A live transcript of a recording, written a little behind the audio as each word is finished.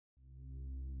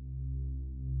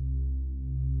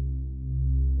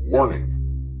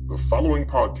Warning: the following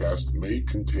podcast may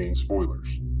contain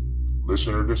spoilers.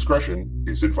 Listener discretion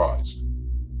is advised.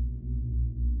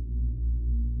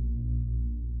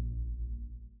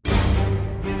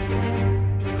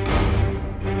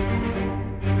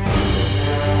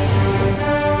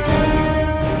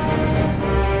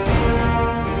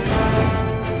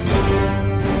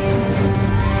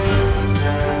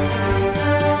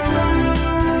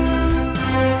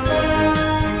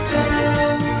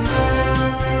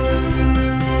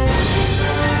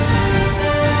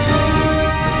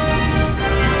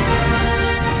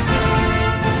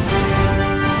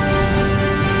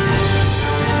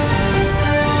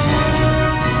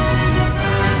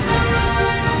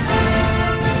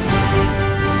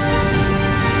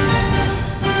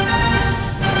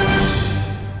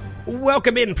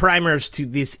 Welcome in, Primers, to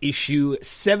this issue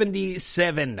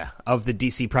 77 of the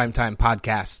DC Primetime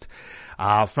Podcast.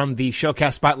 From the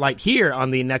Showcast Spotlight here on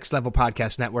the Next Level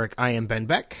Podcast Network, I am Ben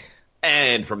Beck.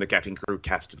 And from the Captain Crew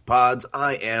Cast of Pods,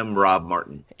 I am Rob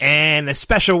Martin. And a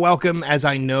special welcome, as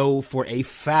I know for a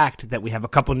fact that we have a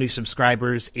couple new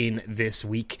subscribers in this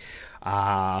week.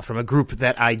 From a group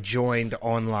that I joined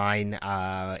online.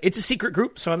 It's a secret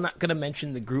group, so I'm not going to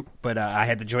mention the group, but I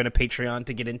had to join a Patreon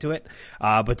to get into it.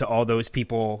 But to all those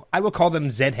people, I will call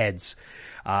them Zed-heads,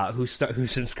 who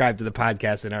subscribed to the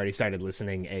podcast and already started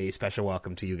listening, a special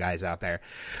welcome to you guys out there.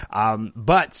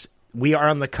 But we are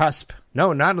on the cusp.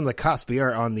 No, not on the cusp. We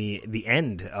are on the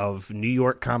end of New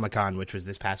York Comic Con, which was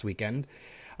this past weekend.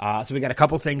 So we got a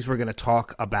couple things we're going to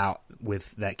talk about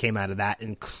that came out of that,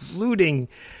 including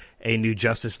a new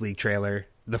Justice League trailer,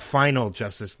 the final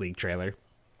Justice League trailer.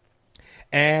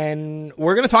 And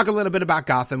we're going to talk a little bit about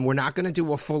Gotham. We're not going to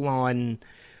do a full-on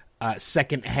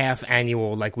second half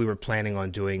annual like we were planning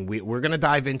on doing. We're going to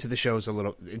dive into the show a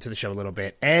little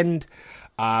bit, and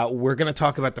we're going to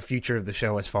talk about the future of the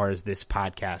show as far as this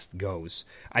podcast goes.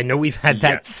 I know we've had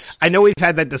that. Yes. I know we've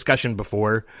had that discussion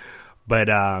before, but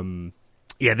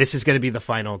yeah, this is going to be the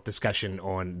final discussion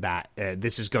on that.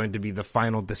 This is going to be the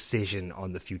final decision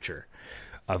on the future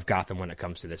of Gotham when it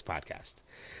comes to this podcast.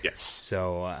 Yes.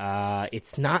 So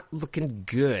it's not looking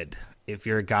good if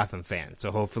you're a Gotham fan. So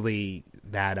hopefully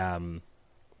that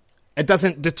it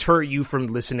doesn't deter you from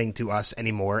listening to us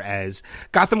anymore, as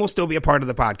Gotham will still be a part of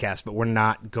the podcast, but we're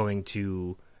not going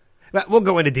to... We'll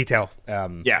go into detail.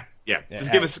 Yeah.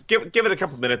 Just give it a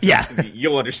couple minutes. Yeah.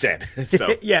 You'll understand.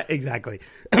 So yeah, exactly.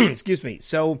 Excuse me.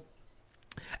 So,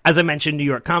 as I mentioned, New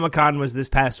York Comic Con was this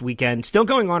past weekend. Still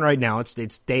going on right now.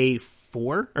 It's day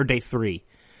 4 or day 3.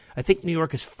 I think New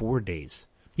York is 4 days.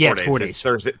 Yeah, it's 4 days.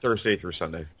 It's Thursday through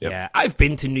Sunday. Yep. Yeah, I've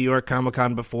been to New York Comic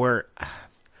Con before.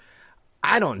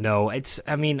 I don't know.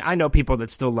 I know people that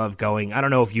still love going. I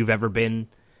don't know if you've ever been,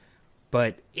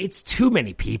 but it's too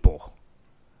many people.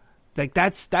 Like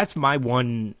that's my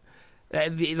one.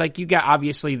 Like you got,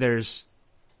 obviously there's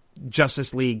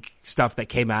Justice League stuff that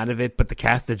came out of it, but the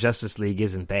cast of Justice League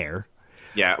isn't there.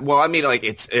 Yeah, well, I mean, like,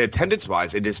 it's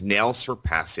attendance-wise, it has now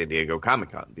surpassed San Diego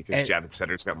Comic-Con because Javits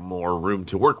Center's got more room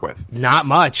to work with. Not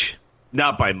much.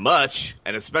 Not by much,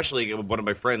 and especially one of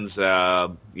my friends,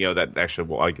 that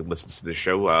actually, I can listen to this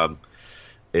show,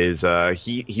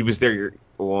 he was there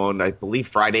on, I believe,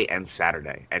 Friday and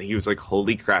Saturday, and he was like,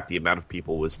 holy crap, the amount of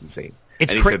people was insane. He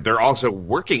said they're also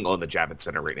working on the Javits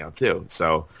Center right now, too,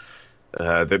 so...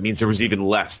 that means there was even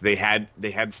less. They had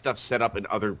stuff set up in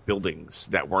other buildings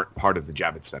that weren't part of the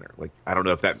Javits Center. Like, I don't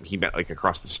know if he meant like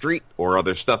across the street or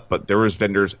other stuff, but there was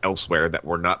vendors elsewhere that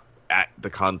were not at the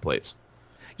con place.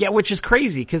 Yeah, which is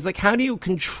crazy because, like, how do you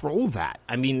control that?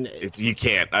 I mean, you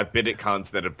can't. I've been at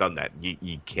cons that have done that.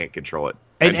 You can't control it.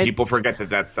 And people forget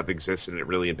that stuff exists, and it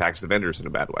really impacts the vendors in a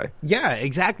bad way. Yeah,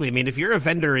 exactly. I mean, if you're a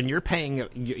vendor and you're paying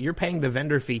the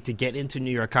vendor fee to get into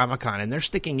New York Comic Con, and they're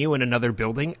sticking you in another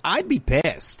building, I'd be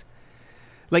pissed.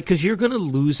 Like, because you're going to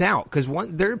lose out. Because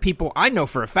there are people, I know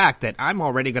for a fact that I'm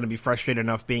already going to be frustrated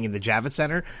enough being in the Javits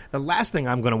Center. The last thing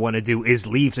I'm going to want to do is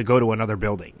leave to go to another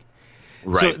building.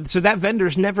 Right. So that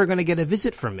vendor's never going to get a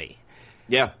visit from me.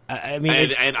 Yeah, I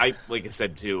mean, and I, like I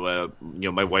said too,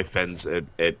 my wife vends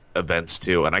at events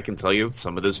too, and I can tell you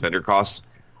some of those vendor costs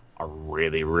are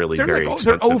really, really very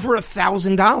expensive. They're over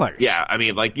 $1,000. Yeah, I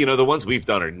mean, like, the ones we've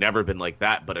done are never been like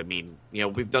that, but I mean,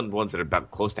 we've done ones that are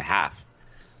about close to half.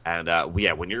 And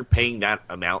when you're paying that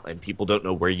amount and people don't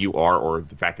know where you are or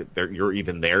the fact that you're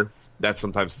even there, that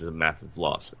sometimes is a massive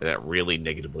loss, and that really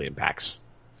negatively impacts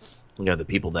the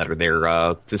people that are there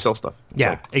to sell stuff.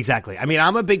 Yeah, exactly. I mean,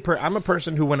 I'm a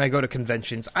person who, when I go to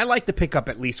conventions, I like to pick up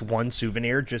at least one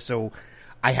souvenir just so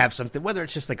I have something, whether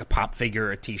it's just like a pop figure,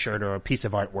 or a T-shirt, or a piece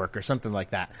of artwork, or something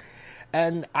like that.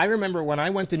 And I remember when I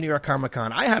went to New York Comic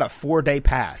Con, I had a 4-day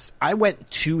pass. I went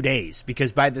 2 days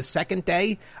because by the second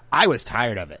day, I was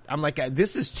tired of it. I'm like,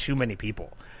 this is too many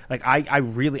people. Like,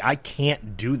 I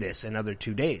can't do this another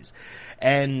 2 days.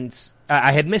 And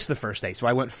I had missed the first day, so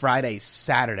I went Friday,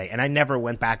 Saturday, and I never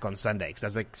went back on Sunday because I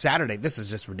was like, Saturday, this is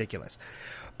just ridiculous.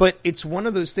 But it's one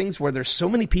of those things where there's so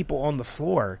many people on the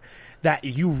floor that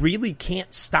you really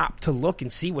can't stop to look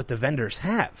and see what the vendors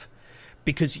have.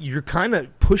 Because you're kind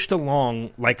of pushed along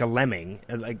like a lemming,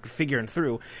 like figuring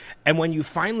through. And when you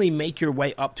finally make your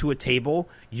way up to a table,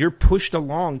 you're pushed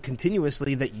along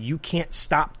continuously that you can't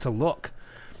stop to look.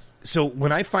 So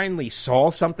when I finally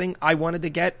saw something I wanted to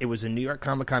get, it was a New York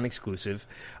Comic Con exclusive.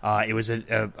 It was a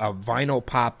vinyl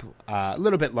pop, a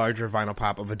little bit larger vinyl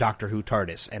pop of a Doctor Who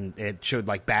TARDIS. And it showed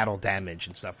like battle damage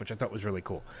and stuff, which I thought was really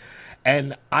cool.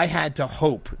 And I had to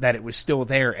hope that it was still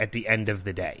there at the end of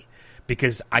the day.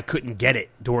 Because I couldn't get it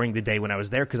during the day when I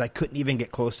was there because I couldn't even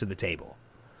get close to the table.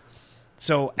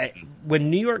 So when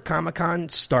New York Comic Con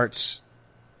starts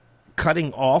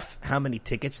cutting off how many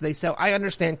tickets they sell, I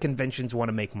understand conventions want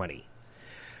to make money.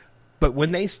 But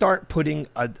when they start putting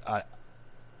a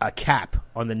cap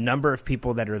on the number of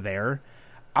people that are there,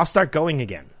 I'll start going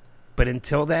again. But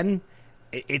until then,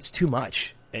 it's too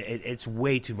much. It's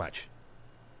way too much.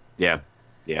 Yeah.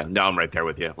 No, I'm right there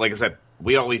with you. Like I said,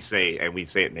 we always say, and we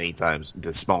say it many times,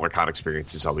 the smaller con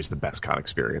experience is always the best con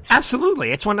experience.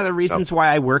 Absolutely. It's one of the reasons why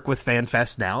I work with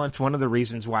FanFest now. It's one of the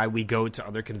reasons why we go to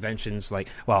other conventions like,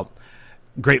 well,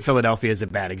 Great Philadelphia is a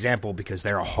bad example because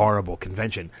they're a horrible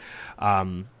convention.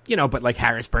 But like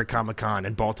Harrisburg Comic Con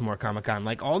and Baltimore Comic Con,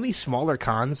 like all these smaller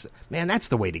cons, man, that's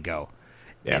the way to go.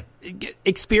 Yeah.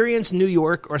 Experience New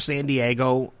York or San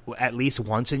Diego at least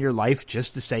once in your life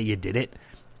just to say you did it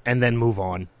and then move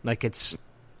on. Like it's...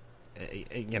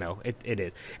 it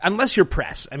is. Unless you're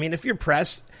press. I mean, if you're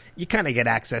press, you kind of get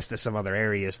access to some other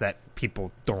areas that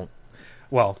people don't.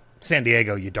 Well, San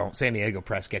Diego, you don't. San Diego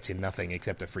press gets you nothing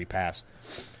except a free pass.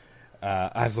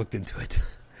 I've looked into it.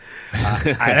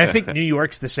 I think New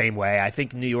York's the same way. I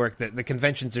think New York, the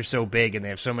conventions are so big and they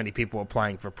have so many people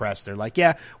applying for press. They're like,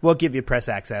 yeah, we'll give you press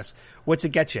access. What's it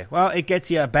get you? Well, it gets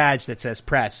you a badge that says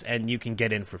press, and you can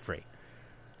get in for free.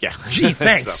 Yeah. Gee,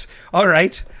 thanks. All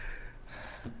right.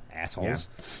 Assholes.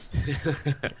 Yeah.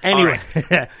 Anyway,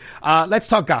 let's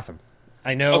talk Gotham.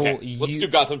 I know. Okay, let's do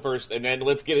Gotham first, and then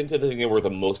let's get into the thing that we're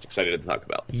the most excited to talk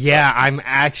about. Yeah, I'm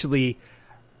actually,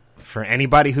 for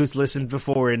anybody who's listened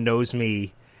before and knows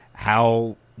me,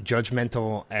 how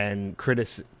judgmental and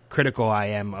critical I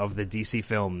am of the DC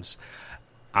films,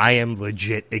 I am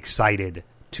legit excited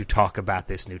to talk about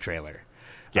this new trailer.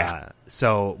 Yeah.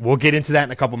 So we'll get into that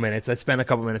in a couple minutes. Let's spend a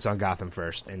couple minutes on Gotham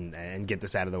first and get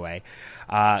this out of the way.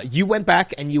 You went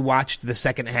back and you watched the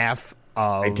second half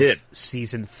of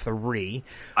season 3.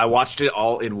 I watched it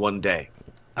all in one day.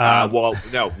 Well,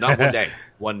 no, not one day.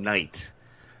 One night.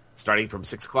 Starting from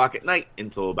 6 o'clock at night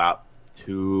until about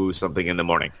 2 something in the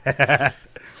morning.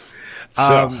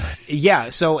 So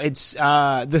it's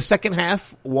the second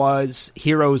half was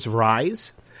Heroes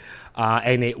Rise.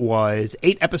 And it was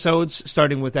 8 episodes,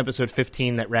 starting with episode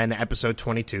 15 that ran to episode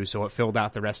 22, so it filled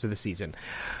out the rest of the season.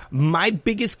 My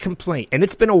biggest complaint, and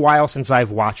it's been a while since I've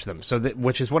watched them,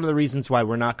 which is one of the reasons why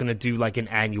we're not going to do like an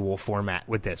annual format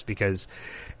with this, because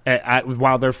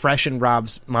while they're fresh in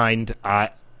Rob's mind,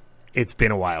 it's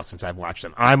been a while since I've watched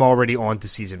them. I'm already on to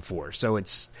season 4, so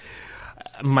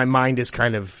my mind is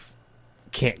kind of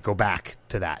can't go back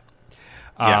to that.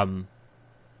 Yeah.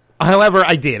 However,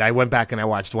 I did. I went back and I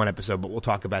watched 1 episode, but we'll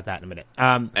talk about that in a minute.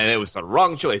 And it was the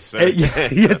wrong choice, sir.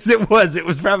 Yes, it was. It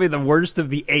was probably the worst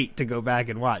of the 8 to go back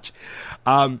and watch.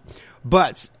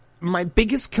 But my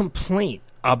biggest complaint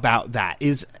about that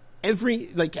is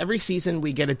every season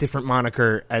we get a different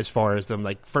moniker as far as them.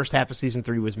 Like, first half of season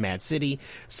 3 was Mad City.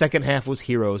 Second half was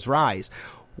Heroes Rise.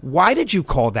 Why did you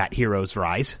call that Heroes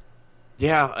Rise?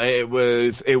 Yeah, it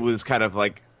was kind of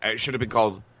like, it should have been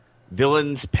called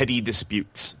Villains Petty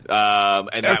Disputes,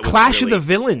 and that Clash of the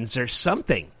Villains or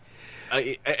something.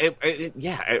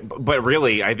 But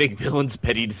really, I think Villains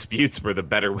Petty Disputes were the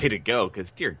better way to go.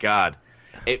 Because dear God,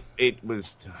 it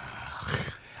was.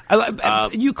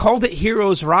 You called it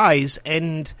Heroes Rise,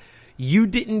 and you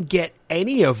didn't get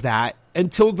any of that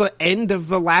until the end of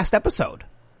the last episode.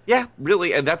 Yeah,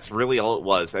 really, and that's really all it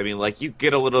was. I mean, like, you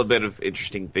get a little bit of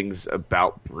interesting things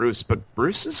about Bruce, but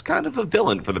Bruce is kind of a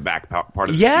villain for the back part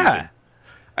of the season.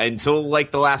 Until, like,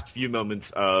 the last few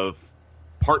moments of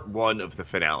part 1 of the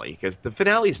finale, because the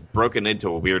finale's broken into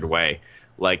a weird way.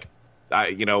 Like,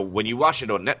 when you watch it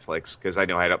on Netflix, because I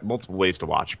know I had multiple ways to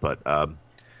watch, but on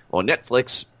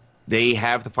Netflix, they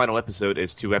have the final episode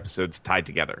as 2 episodes tied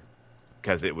together.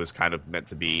 because it was kind of meant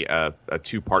to be a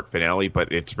 2-part finale,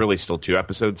 but it's really still 2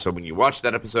 episodes. So when you watch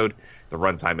that episode, the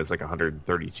runtime is like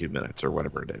 132 minutes or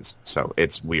whatever it is. So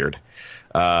it's weird.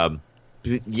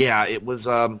 Yeah, it was.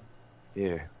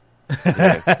 Yeah.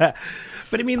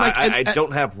 But I mean, like, I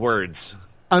don't have words.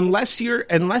 Unless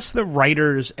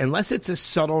it's a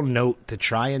subtle note to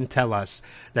try and tell us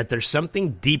that there's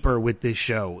something deeper with this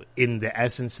show, in the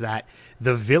essence that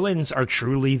the villains are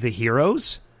truly the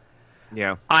heroes.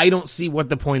 Yeah, I don't see what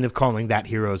the point of calling that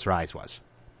Hero's Rise was.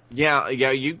 Yeah,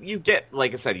 you get,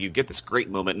 like I said, you get this great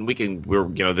moment, and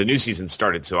the new season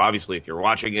started, so obviously if you're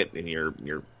watching it and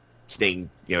you're staying,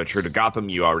 true to Gotham,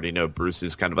 you already know Bruce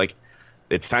is kind of like,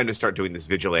 it's time to start doing this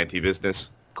vigilante business.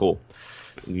 Cool.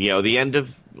 The end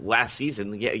of last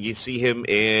season, you see him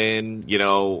in,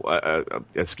 a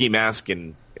ski mask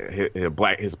and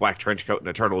his black trench coat and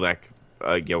a turtleneck,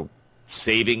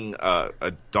 saving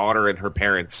a daughter and her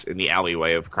parents in the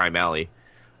alleyway of Crime Alley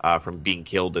from being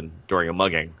killed during a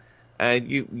mugging. And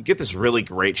you get this really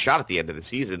great shot at the end of the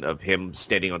season of him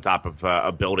standing on top of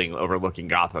a building overlooking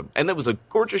Gotham. And that was a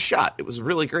gorgeous shot. It was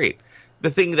really great. The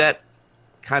thing that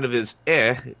kind of is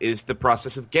the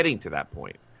process of getting to that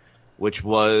point, which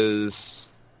was,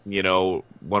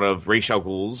 one of Ra's al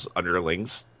Ghul's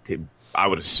underlings, I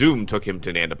would assume, took him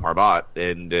to Nanda Parbat,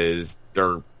 and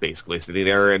they're basically sitting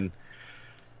there, and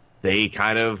they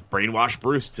kind of brainwash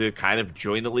Bruce to kind of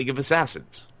join the League of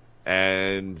Assassins.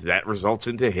 And that results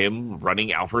into him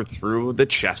running Alfred through the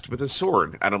chest with a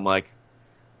sword. And I'm like,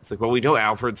 well, we know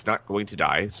Alfred's not going to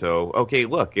die, so, okay,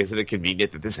 look, isn't it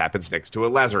convenient that this happens next to a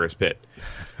Lazarus pit?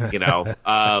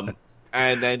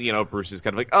 And then, Bruce is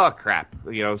kind of like, oh, crap.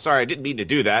 Sorry, I didn't mean to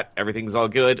do that. Everything's all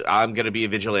good. I'm going to be a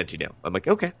vigilante now. I'm like,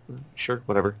 okay, sure,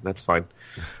 whatever. That's fine.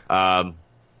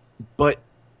 But,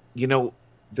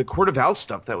 the Court of Owls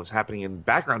stuff that was happening in the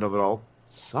background of it all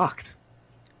sucked.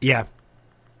 Yeah.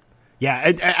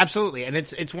 Yeah, absolutely. And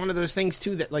it's one of those things,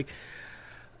 too, that, like,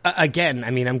 again,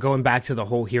 I mean, I'm going back to the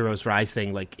whole Hero's Rise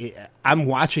thing. Like, I'm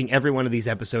watching every one of these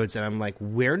episodes, and I'm like,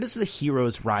 where does the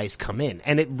Hero's Rise come in?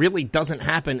 And it really doesn't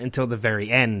happen until the very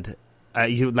end.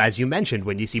 As you mentioned,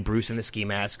 when you see Bruce in the ski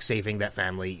mask saving that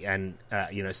family and,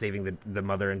 saving the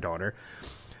mother and daughter.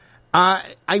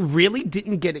 I really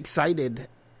didn't get excited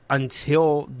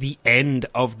until the end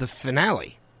of the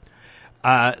finale.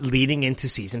 Leading into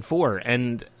season 4.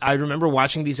 And I remember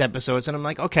watching these episodes and I'm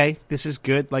like, okay, this is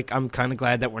good. Like, I'm kind of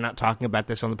glad that we're not talking about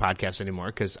this on the podcast anymore,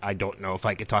 because I don't know if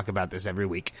I could talk about this every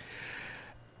week.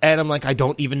 And I'm like, I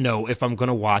don't even know if I'm going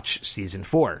to watch season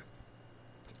 4.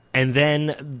 And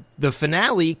then the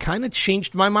finale kind of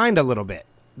changed my mind a little bit.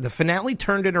 The finale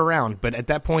turned it around, but at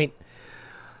that point,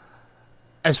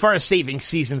 as far as saving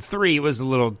season 3, it was a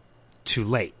little too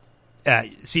late.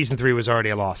 Season 3 was already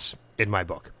a loss in my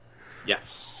book.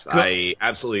 Yes, I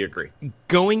absolutely agree.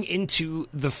 Going into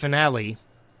the finale,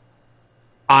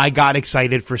 I got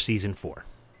excited for season 4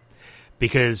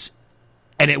 and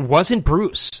it wasn't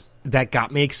Bruce that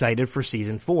got me excited for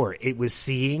season 4. It was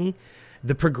seeing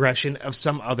the progression of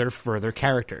some other further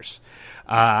characters,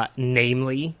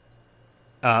 namely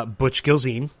Butch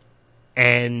Gilzean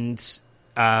and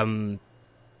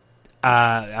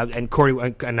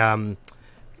Corey and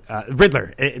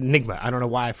Riddler, Enigma. I don't know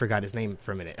why I forgot his name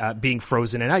for a minute. Being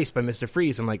frozen in ice by Mr.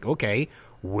 Freeze. I'm like, okay,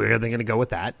 where are they going to go with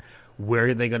that? Where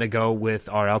are they going to go with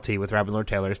RLT, with Robin Lord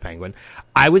Taylor as Penguin?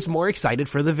 I was more excited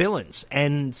for the villains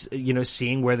and,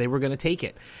 seeing where they were going to take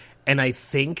it. And I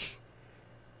think,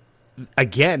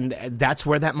 again, that's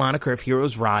where that moniker of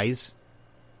Heroes Rise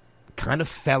kind of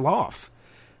fell off.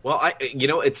 Well,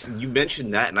 you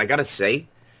mentioned that, and I got to say,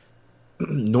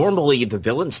 normally the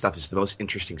villain stuff is the most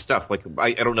interesting stuff. Like,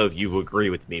 I don't know if you agree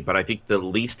with me, but I think the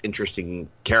least interesting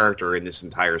character in this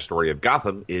entire story of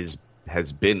Gotham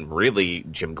has been really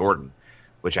Jim Gordon,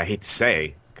 which I hate to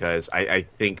say, because I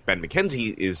think Ben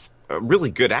McKenzie is a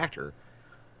really good actor.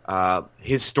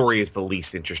 His story is the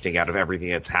least interesting out of everything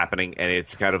that's happening, and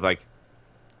it's kind of like,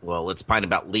 well, let's find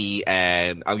about Lee,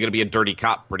 and I'm going to be a dirty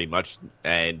cop pretty much,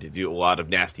 and do a lot of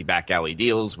nasty back alley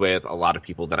deals with a lot of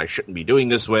people that I shouldn't be doing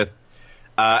this with.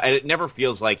 And it never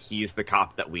feels like he's the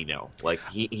cop that we know. Like,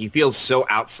 he feels so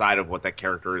outside of what that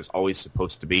character is always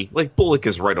supposed to be. Like, Bullock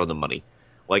is right on the money.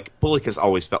 Like, Bullock has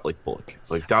always felt like Bullock.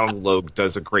 Like, Donald Logue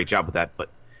does a great job with that, but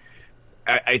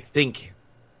I think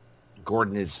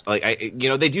Gordon is, like,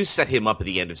 they do set him up at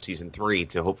the end of season 3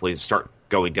 to hopefully start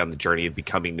going down the journey of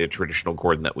becoming the traditional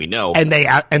Gordon that we know. And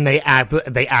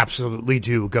they absolutely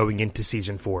do going into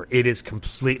season 4. It is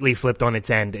completely flipped on its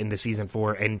end into season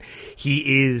 4, and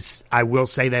he is, I will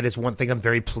say that is one thing I'm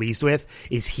very pleased with,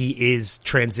 is he is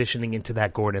transitioning into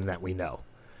that Gordon that we know.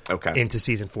 into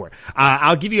season 4.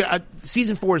 I'll give you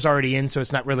season 4 is already in, so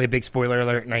it's not really a big spoiler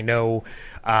alert. And I know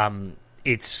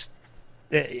it's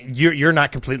you're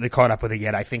not completely caught up with it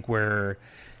yet. I think we're.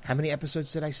 How many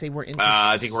episodes did I say we're in?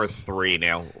 I think we're 3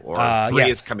 now, or 3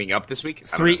 is coming up this week.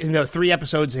 3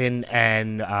 episodes in,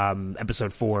 and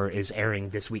episode 4 is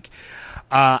airing this week.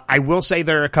 I will say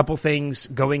there are a couple things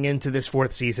going into this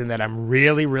 4th season that I'm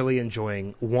really, really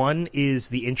enjoying. One is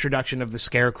the introduction of the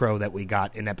Scarecrow that we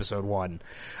got in episode 1.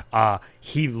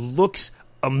 He looks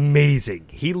amazing.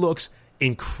 He looks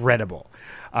incredible.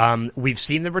 We've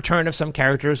seen the return of some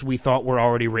characters we thought were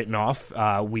already written off.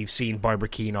 We've seen Barbara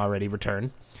Keene already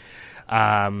return.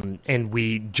 And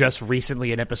we just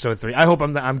recently in episode 3. I hope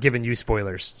I'm giving you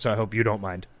spoilers, so I hope you don't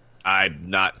mind. I'm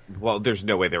not. Well, there's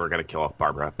no way they were going to kill off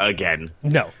Barbara again.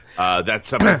 No. That's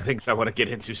some of the things I want to get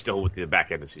into still with the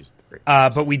back end of season 3.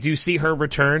 But we do see her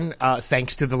return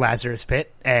thanks to the Lazarus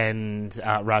Pit and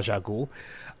Raj Al Ghul.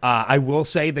 I will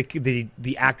say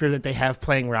the actor that they have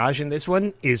playing Raj in this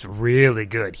one is really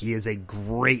good. He is a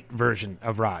great version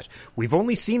of Raj. We've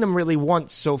only seen him really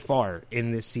once so far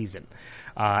in this season,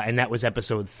 and that was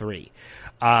episode 3.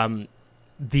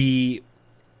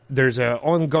 There's an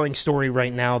ongoing story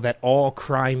right now that all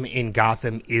crime in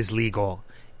Gotham is legal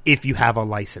if you have a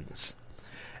license.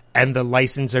 And the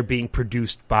license are being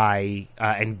produced by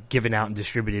and given out and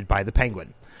distributed by the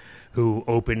Penguin, who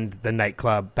opened the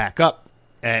nightclub back up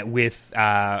with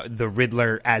the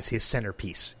Riddler as his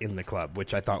centerpiece in the club,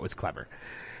 which I thought was clever.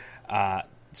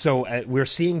 So we're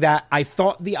seeing that. I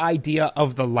thought the idea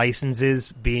of the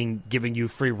licenses giving you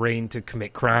free reign to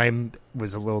commit crime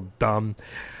was a little dumb.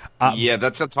 Yeah,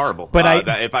 that sounds horrible. But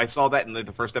if I saw that in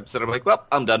the first episode, I'm like, well,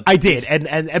 I'm done. I did,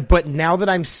 but now that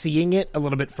I'm seeing it a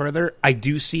little bit further, I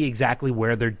do see exactly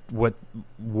why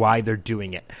they're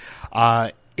doing it.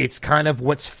 It's kind of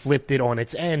what's flipped it on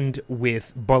its end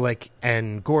with Bullock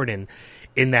and Gordon,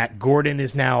 in that Bullock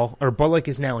is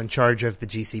now in charge of the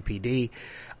GCPD.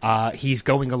 He's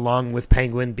going along with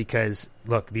Penguin because,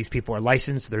 look, these people are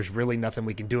licensed. There's really nothing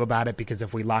we can do about it because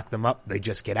if we lock them up, they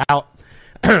just get out.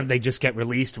 They just get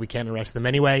released. We can't arrest them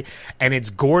anyway. And it's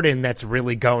Gordon that's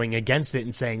really going against it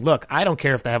and saying, look, I don't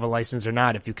care if they have a license or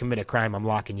not. If you commit a crime, I'm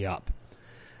locking you up.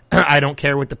 I don't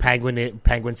care what the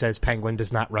Penguin says. Penguin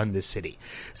does not run this city.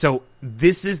 So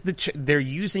this is they're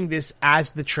using this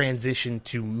as the transition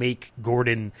to make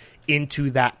Gordon into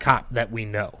that cop that we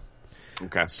know.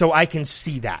 Okay. So I can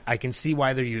see that. I can see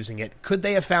why they're using it. Could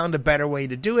they have found a better way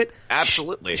to do it?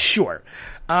 Absolutely. Sure.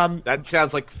 That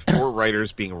sounds like 4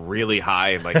 writers being really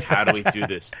high and like, how do we do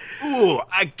this? Ooh,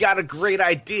 I got a great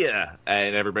idea.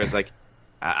 And everybody's like,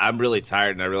 I'm really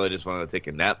tired and I really just want to take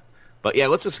a nap. But yeah,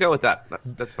 let's just go with that.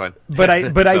 That's fine. But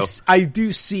I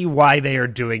do see why they are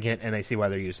doing it, and I see why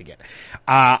they're using it.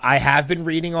 I have been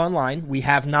reading online. We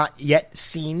have not yet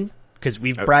seen, because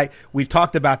we've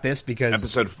talked about this because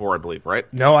episode 4, I believe,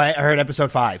 right? No, I heard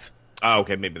episode 5. Oh,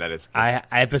 okay, maybe that is.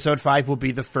 Episode 5 will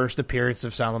be the first appearance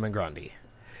of Solomon Grundy,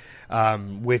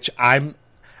 which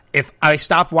if I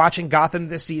stop watching Gotham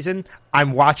this season,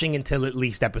 I'm watching until at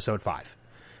least episode 5.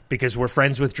 Because we're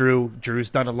friends with Drew.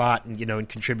 Drew's done a lot, in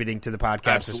contributing to the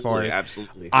podcast.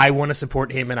 Absolutely. I want to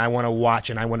support him, and I want to watch,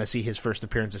 and I want to see his first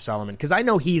appearance of Solomon because I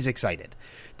know he's excited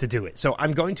to do it. So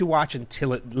I'm going to watch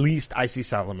until at least I see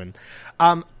Solomon.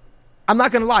 I'm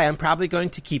not going to lie. I'm probably going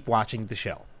to keep watching the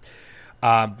show.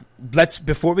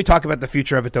 Before we talk about the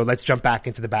future of it, though, let's jump back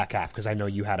into the back half because I know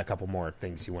you had a couple more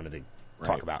things you wanted to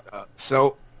talk about.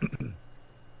 So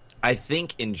I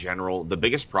think in general, the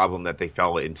biggest problem that they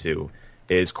fell into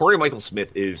is Corey Michael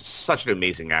Smith is such an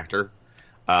amazing actor.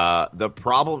 The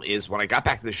problem is when I got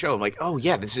back to the show, I'm like, oh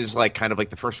yeah, this is like kind of like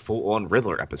the first full-on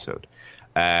Riddler episode,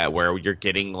 where you're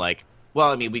getting like,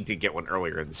 well, I mean, we did get one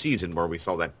earlier in the season where we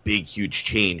saw that big, huge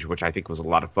change, which I think was a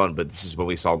lot of fun. But this is when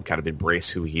we saw him kind of embrace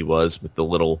who he was with the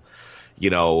little,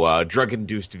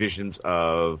 drug-induced visions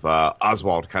of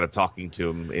Oswald kind of talking to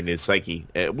him in his psyche,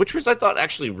 which was, I thought,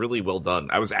 actually really well done.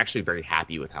 I was actually very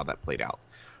happy with how that played out.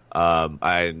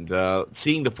 And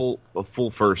seeing the full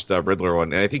first Riddler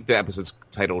one, and I think the episode's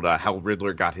titled "How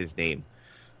Riddler Got His Name,"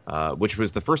 which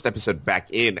was the first episode back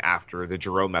in after the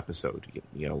Jerome episode,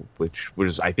 which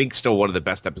was I think still one of the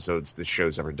best episodes this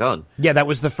show's ever done. Yeah, that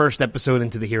was the first episode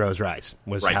into the hero's rise.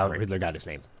 How Riddler got his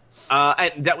name,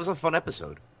 and that was a fun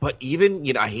episode. But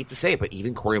even I hate to say it, but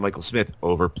even Corey Michael Smith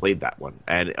overplayed that one,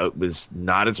 and it was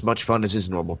not as much fun as his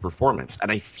normal performance. And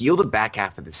I feel the back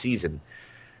half of the season,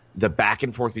 the back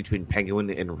and forth between Penguin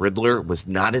and Riddler was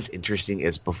not as interesting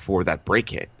as before that break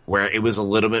hit, where it was a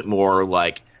little bit more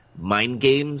like mind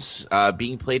games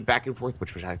being played back and forth,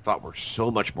 which I thought were so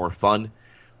much more fun.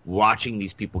 Watching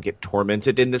these people get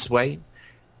tormented in this way,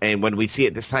 And when we see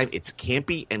it this time, it's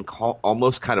campy and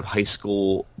almost kind of high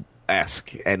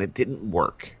school-esque, and it didn't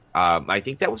work. I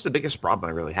think that was the biggest problem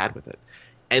I really had with it.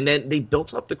 And then they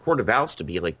built up the Court of Owls to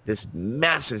be like this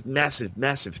massive, massive,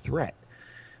 massive threat.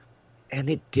 And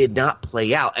it did not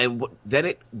play out. And then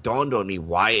it dawned on me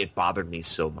why it bothered me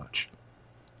so much.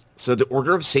 So the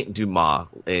Order of St. Dumas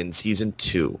in Season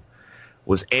 2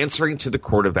 was answering to the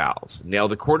Court of Owls. Now,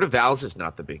 the Court of Owls is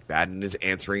not the big bad and is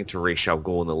answering to Ra's al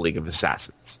Ghul in the League of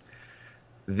Assassins.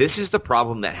 This is the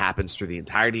problem that happens through the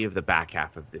entirety of the back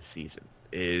half of this season,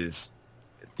 is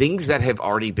things that have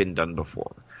already been done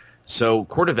before. So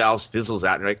Court of Owls fizzles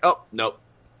out and you're like, oh, no,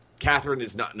 Catherine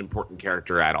is not an important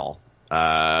character at all.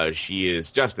 She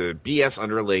is just a BS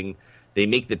underling. They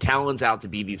make the Talons out to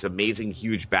be these amazing,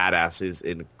 huge badasses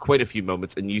in quite a few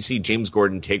moments, and you see James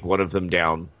Gordon take one of them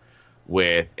down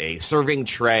with a serving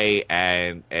tray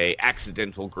and a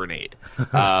accidental grenade.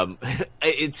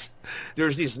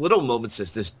 There's these little moments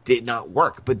that just did not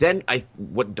work. But then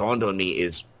what dawned on me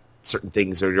is certain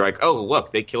things are like, oh,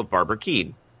 look, they killed Barbara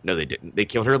Keene. No, they didn't. They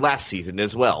killed her last season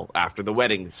as well after the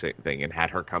wedding thing and had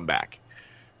her come back.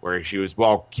 Where she was,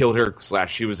 killed her /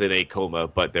 she was in a coma,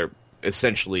 but they're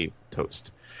essentially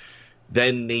toast.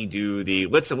 Then they do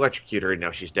let's electrocute her, and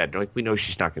now she's dead. They're like, we know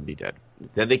she's not going to be dead.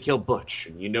 Then they kill Butch.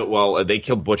 And they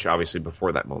killed Butch, obviously,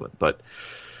 before that moment.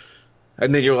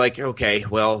 And then you're like, okay,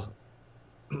 well,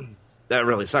 that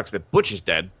really sucks that Butch is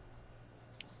dead.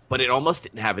 But it almost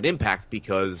didn't have an impact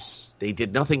because they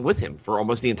did nothing with him for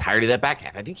almost the entirety of that back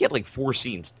half. I think he had 4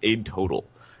 scenes in total.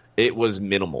 It was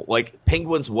minimal.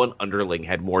 Penguin's one underling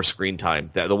had more screen time.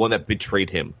 The one that betrayed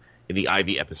him in the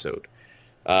Ivy episode.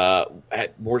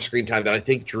 Had more screen time than I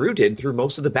think Drew did through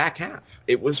most of the back half.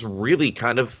 It was really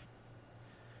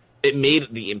it made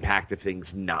the impact of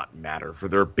things not matter for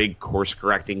their big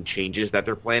course-correcting changes that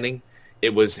they're planning.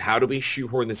 It was, how do we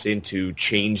shoehorn this in to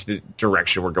change the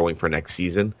direction we're going for next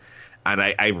season? And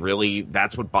I really,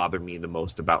 that's what bothered me the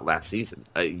most about last season.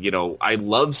 I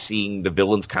love seeing the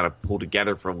villains kind of pull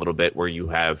together for a little bit, where you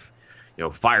have,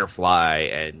 Firefly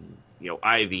and,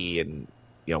 Ivy and,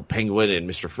 Penguin and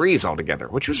Mr. Freeze all together,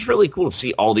 which was really cool to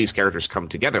see all these characters come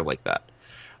together like that.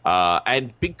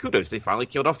 And big kudos, they finally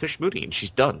killed off Fish Mooney, and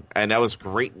she's done. And I was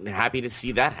great and happy to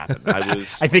see that happen. I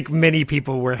think many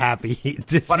people were happy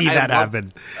to see that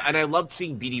happen. And I loved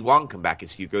seeing B.D. Wong come back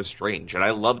as Hugo Strange. And I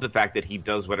love the fact that he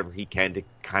does whatever he can to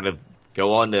kind of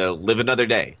go on to live another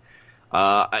day.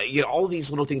 All these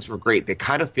little things were great. They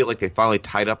kind of feel like they finally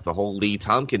tied up the whole Lee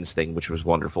Tompkins thing, which was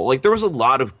wonderful. There was a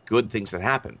lot of good things that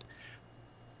happened.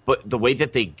 But the way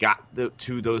that they got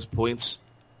to those points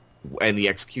and the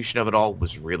execution of it all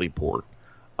was really poor.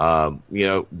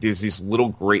 There's these little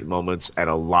great moments and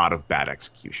a lot of bad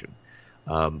execution.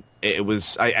 It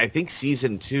was, I think,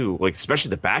 Season 2, especially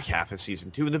the back half of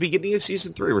Season 2 and the beginning of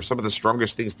Season 3 were some of the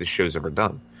strongest things this show's ever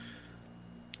done.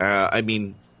 A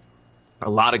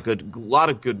lot of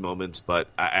good moments, but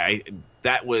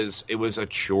it was a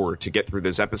chore to get through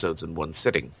those episodes in one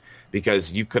sitting,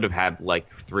 because you could have had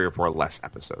 3 or 4 less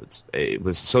episodes. It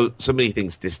was so many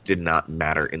things just did not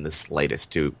matter in the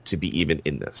slightest to be even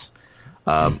in this.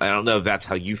 I don't know if that's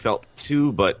how you felt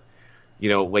too, but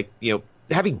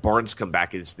having Barnes come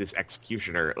back as this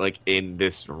executioner, in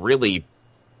this really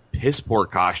piss poor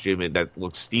costume and that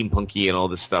looks steampunky and all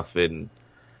this stuff, and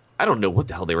I don't know what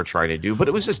the hell they were trying to do, but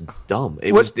it was just dumb.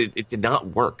 It did not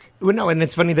work. Well, no, and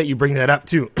it's funny that you bring that up,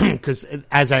 too, because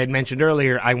as I had mentioned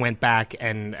earlier, I went back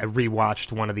and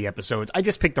rewatched one of the episodes. I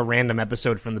just picked a random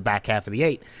episode from the back half of the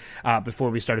 8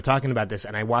 before we started talking about this,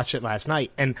 and I watched it last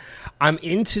night, and I'm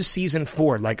into Season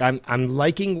 4. I'm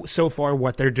liking so far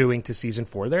what they're doing to Season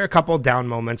 4. There are a couple of down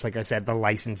moments, like I said, the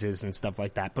licenses and stuff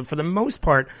like that, but for the most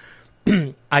part,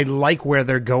 I like where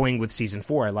they're going with Season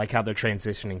 4. I like how they're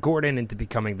transitioning Gordon into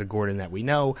becoming the Gordon that we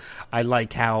know. I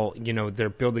like how, they're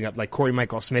building up, Corey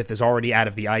Michael Smith is already out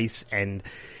of the ice, and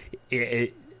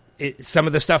some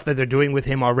of the stuff that they're doing with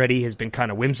him already has been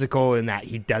kind of whimsical in that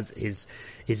he does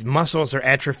his muscles are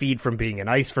atrophied from being in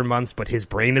ice for months, but his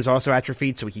brain is also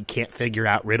atrophied, so he can't figure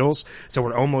out riddles. So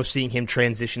we're almost seeing him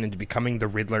transition into becoming the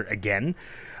Riddler again.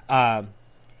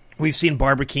 We've seen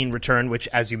Barbara Keene return, which,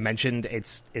 as you mentioned,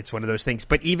 it's one of those things.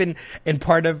 But even in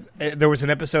part of there was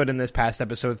an episode in this past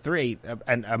episode 3,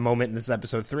 and a moment in this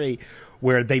episode 3,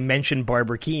 where they mention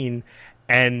Barbara Keene,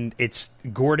 and it's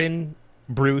Gordon,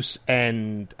 Bruce,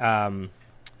 and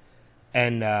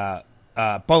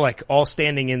Bullock all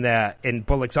standing in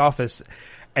Bullock's office,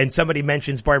 and somebody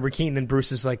mentions Barbara Keene, and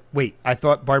Bruce is like, "Wait, I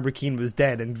thought Barbara Keene was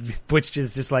dead," and Butch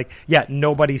is just like, "Yeah,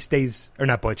 nobody stays," or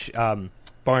not Butch.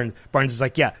 Barnes is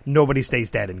like, yeah, nobody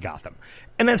stays dead in Gotham.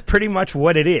 And that's pretty much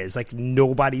what it is. Like,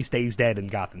 nobody stays dead in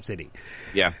Gotham City.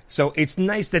 Yeah. So it's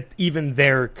nice that even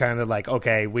they're kind of like,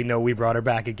 okay, we know we brought her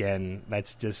back again.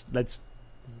 Let's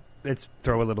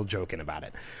throw a little joke in about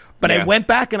it. But I went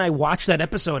back and I watched that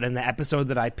episode, and the episode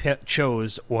that I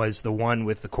chose was the one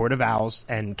with the Court of Owls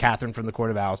and Catherine from the Court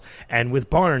of Owls, and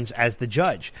with Barnes as the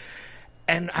judge.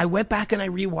 And I went back and I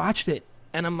rewatched it,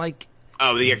 and I'm like,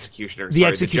 oh, the executioner. The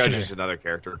Sorry, executioner. The judge is another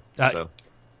character.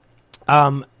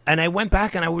 And I went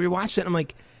back and I rewatched it, and I'm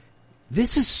like,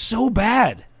 this is so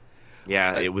bad.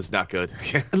 Yeah, it was not good.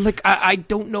 Like, I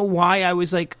don't know why I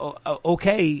was like,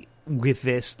 okay with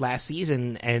this last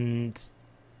season, and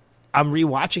I'm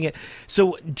rewatching it.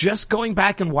 So just going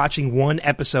back and watching one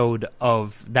episode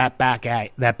of that back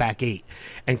eight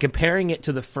and comparing it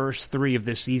to the first 3 of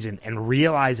this season and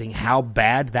realizing how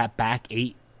bad that back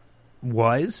 8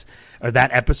 was, or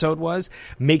that episode was,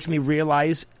 makes me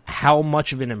realize how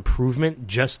much of an improvement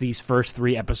just these first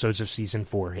 3 episodes of season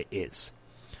 4 is.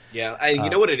 Yeah, you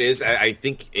know what it is? I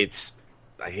think it's,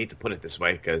 I hate to put it this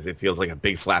way because it feels like a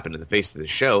big slap into the face of the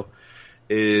show,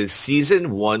 is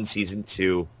season 1, season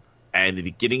 2, and the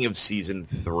beginning of season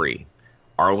 3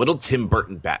 are a little Tim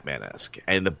Burton Batman-esque.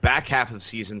 And the back half of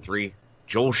season 3,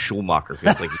 Joel Schumacher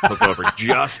feels like he took over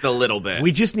just a little bit.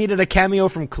 We just needed a cameo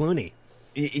from Clooney.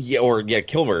 Yeah,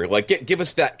 Kilmer. Like, give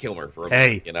us that Kilmer for a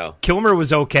minute, you know. Kilmer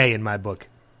was okay in my book.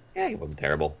 Yeah, he wasn't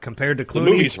terrible. Compared to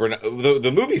Clooney.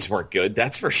 The movies weren't good,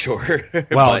 that's for sure. Well,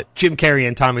 but, Jim Carrey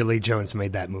and Tommy Lee Jones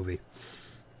made that movie.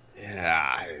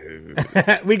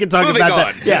 Yeah. We can talk about on.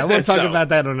 that. Yeah, we'll talk about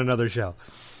that on another show.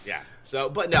 Yeah. So,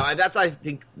 but no, that's, I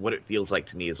think, what it feels like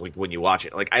to me is like when you watch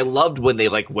it. Like, I loved when they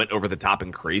like went over the top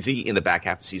and crazy in the back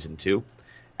half of season 2.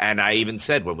 And I even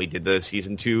said when we did the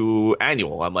season 2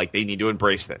 annual, I'm like, they need to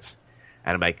embrace this.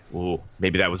 And I'm like, ooh,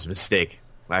 maybe that was a mistake.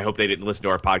 I hope they didn't listen to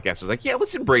our podcast. I was like, yeah,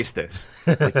 let's embrace this.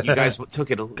 Like, you guys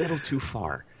took it a little too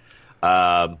far.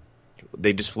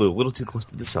 They just flew a little too close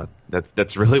to the sun.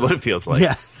 That's really what it feels like.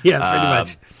 Yeah, pretty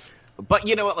much. But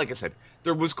you know what? Like I said,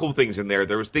 there was cool things in there.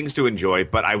 There was things to enjoy.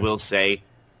 But I will say,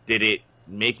 did it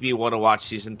make me want to watch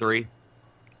season 3?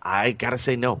 I gotta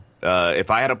say no. If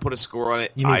I had to put a score on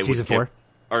it, you mean season 4?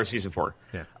 Or season 4.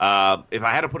 Yeah. If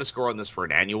I had to put a score on this for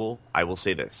an annual, I will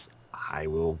say this. I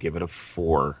will give it a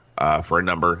 4 for a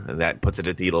number, and that puts it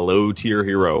at the low-tier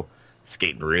hero,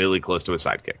 skating really close to a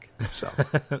sidekick. So,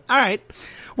 all right.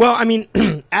 Well, I mean,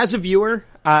 as a viewer,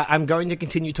 I'm going to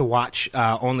continue to watch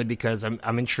only because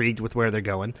I'm intrigued with where they're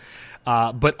going.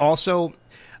 But also,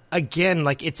 again,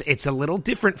 like it's a little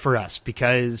different for us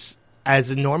because as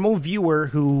a normal viewer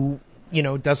who, you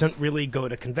know, doesn't really go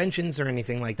to conventions or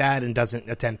anything like that and doesn't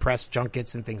attend press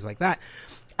junkets and things like that,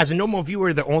 as a normal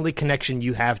viewer, the only connection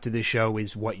you have to this show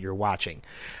is what you're watching.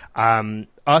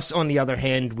 Us, on the other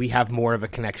hand, we have more of a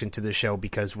connection to the show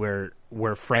because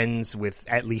we're friends with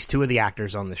at least 2 of the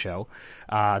actors on the show,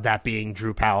 that being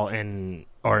Drew Powell and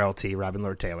RLT, Robin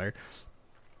Lord Taylor.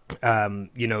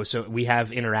 You know, so we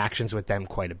have interactions with them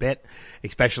quite a bit,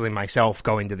 especially myself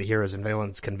going to the Heroes and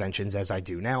Villains conventions as I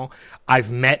do now.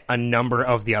 I've met a number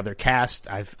of the other cast.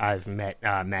 I've met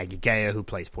Maggie Gaya, who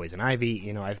plays Poison Ivy.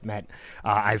 You know,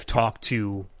 I've talked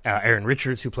to Erin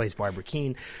Richards, who plays Barbara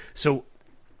Keene. So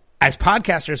as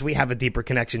podcasters, we have a deeper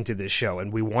connection to this show,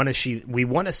 and we want to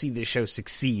see this show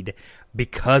succeed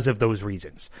because of those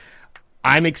reasons.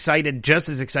 I'm excited, just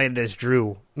as excited as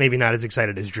Drew, maybe not as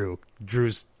excited as Drew.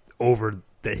 Drew's over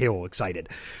the hill excited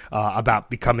about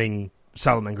becoming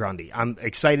Solomon Grundy. I'm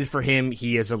excited for him.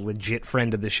 He is a legit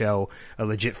friend of the show, a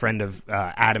legit friend of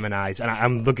Adam and I's, and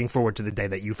I'm looking forward to the day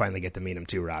that you finally get to meet him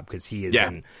too, Rob, because he's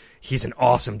an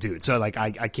awesome dude. So like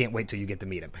I can't wait till you get to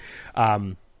meet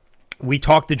him. We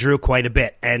talked to Drew quite a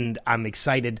bit, and I'm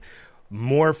excited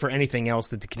more for anything else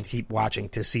than to keep watching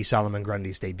to see Solomon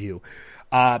Grundy's debut.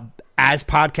 As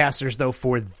podcasters, though,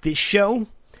 for this show,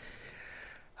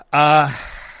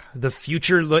 the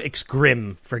future looks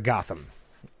grim for Gotham.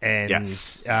 And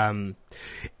yes.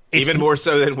 Even more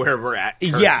so than where we're at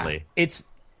currently. Yeah,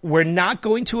 we're not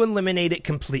going to eliminate it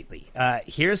completely.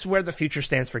 Here's where the future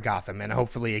stands for Gotham, and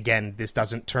hopefully, again, this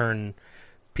doesn't turn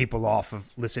people off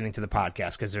of listening to the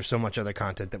podcast because there's so much other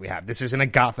content that we have. This isn't a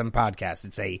Gotham podcast.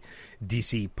 It's a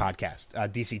DC podcast,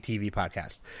 DC TV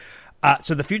podcast.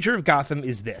 So the future of Gotham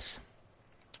is this.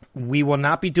 We will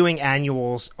not be doing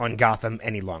annuals on Gotham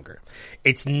any longer.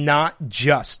 It's not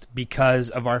just because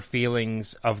of our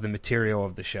feelings of the material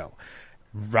of the show.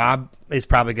 Rob is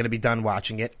probably going to be done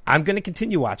watching it. I'm going to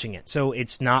continue watching it. So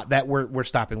it's not that we're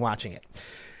stopping watching it.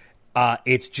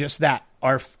 It's just that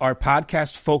our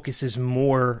podcast focuses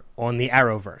more on the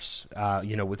Arrowverse,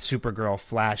 with Supergirl,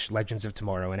 Flash, Legends of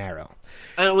Tomorrow, and Arrow.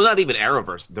 Well, not even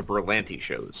Arrowverse, the Berlanti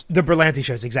shows. The Berlanti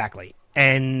shows, exactly.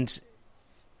 And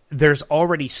there's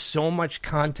already so much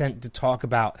content to talk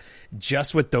about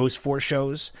just with those 4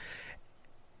 shows.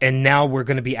 And now we're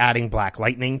going to be adding Black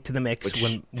Lightning to the mix.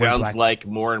 Which sounds like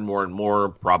more and more and more,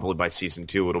 probably by season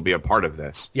 2, it'll be a part of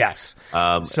this. Yes.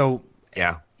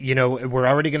 Yeah. We're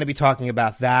already going to be talking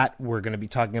about that. We're going to be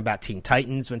talking about Teen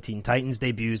Titans when Teen Titans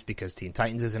debuts, because Teen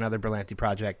Titans is another Berlanti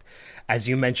project. As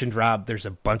you mentioned, Rob, there's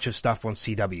a bunch of stuff on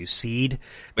CW Seed.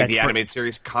 Like the animated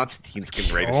series, Constantine's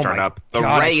getting ready to start up. The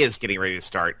Ray is getting ready to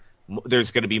start.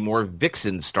 There's going to be more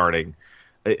Vixen starting.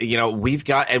 We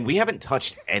haven't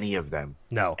touched any of them.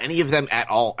 No. Any of them at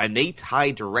all. And they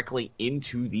tie directly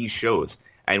into these shows.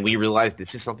 And we realized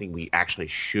this is something we actually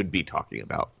should be talking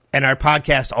about. And our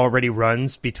podcast already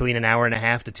runs between an hour and a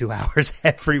half to 2 hours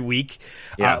every week.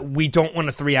 Yeah. We don't want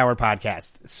a 3-hour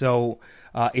podcast. So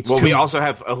we also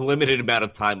have a limited amount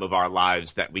of time of our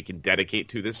lives that we can dedicate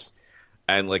to this.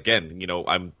 And again,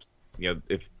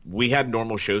 if we had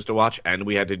normal shows to watch and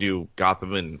we had to do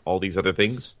Gotham and all these other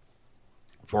things,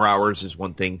 4 hours is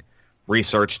one thing.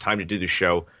 Research, time to do the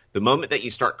show. The moment that you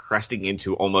start cresting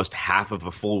into almost half of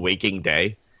a full waking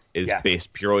day is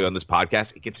based purely on this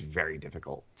podcast, it gets very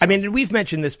difficult. So. I mean, we've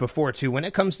mentioned this before, too. When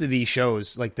it comes to these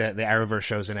shows, like the Arrowverse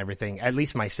shows and everything, at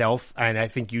least myself, and I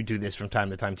think you do this from time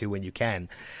to time, too, when you can,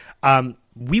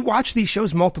 we watch these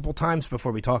shows multiple times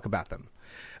before we talk about them.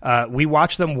 We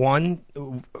watch them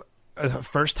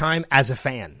first time as a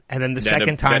fan, and then the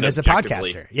second time as a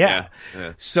podcaster. Yeah.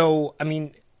 So, I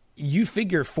mean, you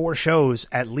figure 4 shows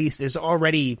at least is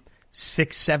already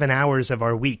 6-7 hours of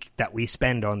our week that we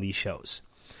spend on these shows.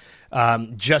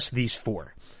 Just these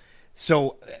 4.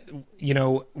 So,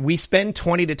 we spend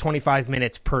 20 to 25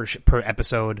 minutes per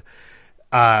episode,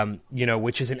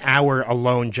 which is an hour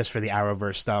alone just for the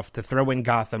Arrowverse stuff. To throw in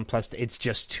Gotham, plus it's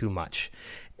just too much.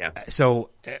 Yeah. So,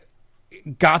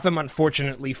 Gotham,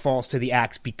 unfortunately, falls to the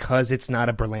axe because it's not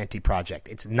a Berlanti project.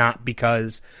 It's not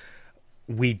because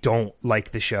we don't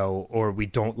like the show or we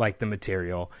don't like the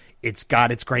material. It's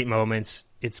got its great moments.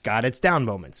 It's got its down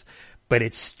moments. But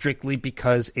it's strictly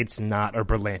because it's not a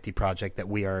Berlanti project that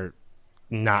we are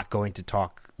not going to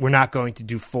talk. We're not going to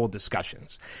do full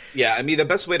discussions. Yeah, I mean, the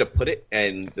best way to put it,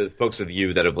 and the folks of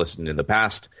you that have listened in the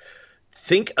past,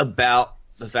 think about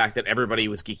the fact that everybody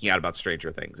was geeking out about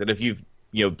Stranger Things. And if you've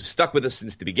stuck with us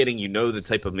since the beginning, you know the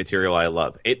type of material I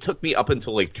love. It took me up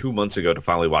until like 2 months ago to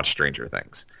finally watch Stranger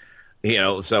Things.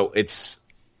 So it's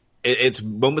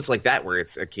moments like that where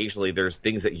it's occasionally there's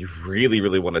things that you really,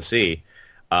 really want to see.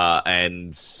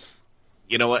 And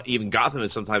you know what? Even Gotham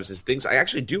is sometimes things I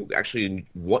actually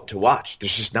want to watch.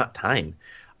 There's just not time.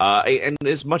 And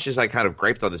as much as I kind of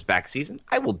griped on this back season,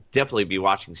 I will definitely be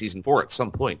watching season 4 at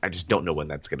some point. I just don't know when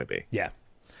that's going to be. Yeah.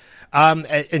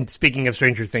 And speaking of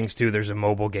Stranger Things too, there's a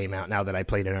mobile game out now that I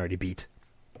played and already beat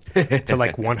to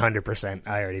like 100%.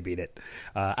 I already beat it.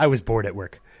 I was bored at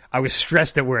work. I was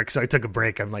stressed at work, so I took a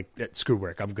break. I'm like, screw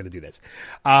work. I'm going to do this.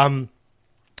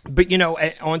 But,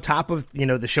 on top of,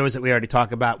 the shows that we already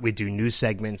talk about, we do news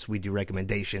segments, we do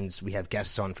recommendations, we have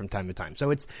guests on from time to time.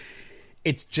 So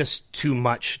it's just too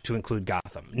much to include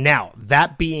Gotham. Now,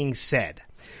 that being said,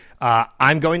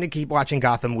 I'm going to keep watching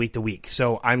Gotham week to week.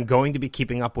 So I'm going to be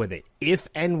keeping up with it. If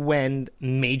and when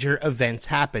major events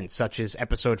happen, such as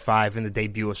episode 5 and the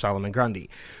debut of Solomon Grundy,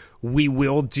 we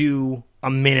will do a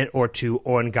minute or two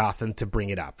on Gotham to bring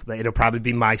it up. It'll probably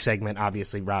be my segment,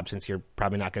 obviously, Rob, since you're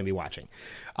probably not going to be watching.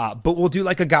 But we'll do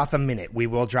like a Gotham minute. We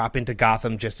will drop into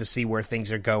Gotham just to see where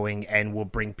things are going, and we'll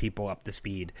bring people up to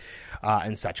speed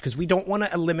and such. Because we don't want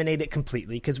to eliminate it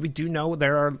completely, because we do know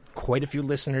there are quite a few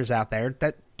listeners out there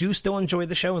that do still enjoy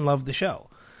the show and love the show.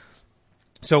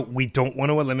 So we don't want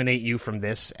to eliminate you from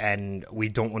this, and we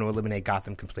don't want to eliminate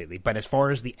Gotham completely. But as far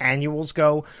as the annuals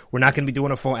go, we're not going to be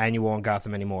doing a full annual on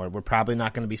Gotham anymore. We're probably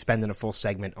not going to be spending a full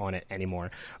segment on it anymore.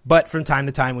 But from time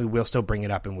to time, we will still bring it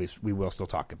up, and we will still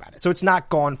talk about it. So it's not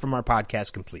gone from our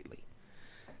podcast completely.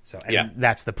 So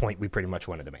that's the point we pretty much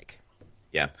wanted to make.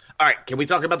 Yeah. All right. Can we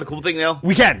talk about the cool thing now?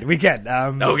 We can.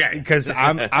 Okay. Because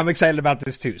I'm excited about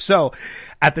this too. So,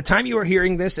 at the time you are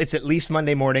hearing this, it's at least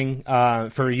Monday morning.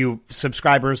 For you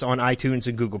subscribers on iTunes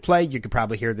and Google Play, you could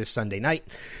probably hear this Sunday night.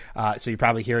 So you're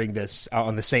probably hearing this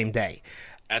on the same day.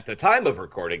 At the time of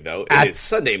recording, though, it is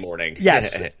Sunday morning.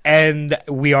 Yes. And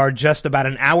we are just about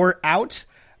an hour out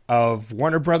of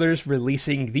Warner Brothers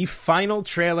releasing the final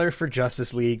trailer for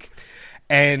Justice League.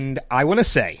 And I want to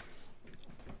say,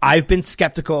 I've been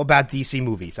skeptical about DC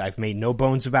movies. I've made no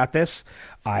bones about this.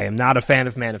 I am not a fan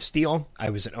of Man of Steel. I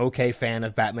was an okay fan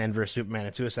of Batman vs. Superman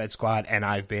and Suicide Squad, and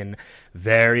I've been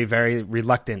very, very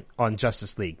reluctant on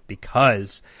Justice League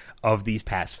because of these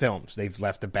past films. They've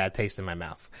left a bad taste in my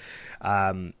mouth.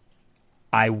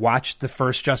 I watched the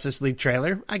first Justice League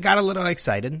trailer. I got a little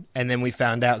excited, and then we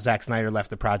found out Zack Snyder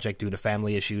left the project due to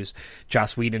family issues.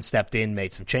 Joss Whedon stepped in,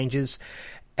 made some changes,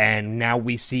 and now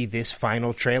we see this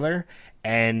final trailer.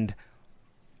 And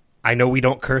I know we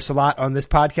don't curse a lot on this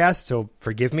podcast, so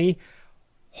forgive me.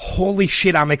 Holy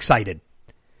shit, I'm excited.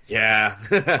 Yeah.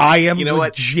 I am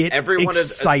legit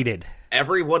excited.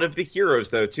 Every one of the heroes,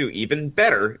 though, too, even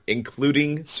better,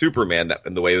 including Superman,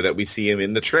 in the way that we see him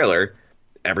in the trailer,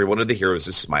 every one of the heroes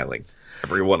is smiling.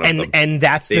 Every one of them. And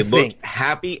that's the thing. They look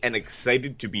happy and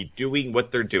excited to be doing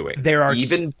what they're doing.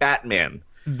 Even Batman.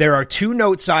 There are two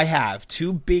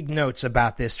big notes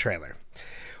about this trailer.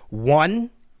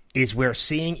 One is we're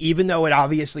seeing, even though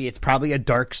it's probably a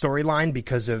dark storyline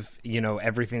because of,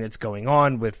 everything that's going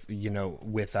on with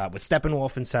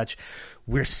Steppenwolf and such,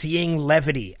 we're seeing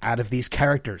levity out of these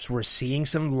characters. We're seeing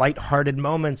some lighthearted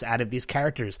moments out of these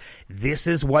characters. This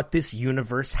is what this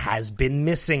universe has been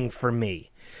missing for me,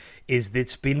 is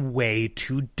it's been way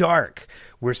too dark.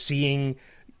 We're seeing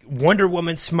Wonder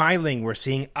Woman smiling. We're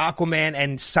seeing Aquaman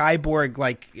and Cyborg,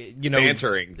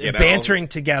 bantering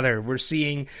together. We're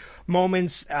seeing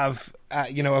moments of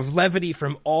levity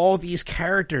from all these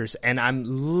characters, and I'm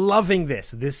loving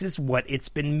this. This is what it's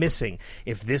been missing.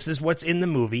 If this is what's in the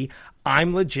movie,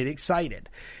 I'm legit excited.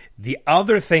 The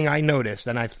other thing I noticed,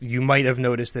 and you might have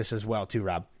noticed this as well too,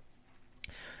 Rob,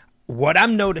 what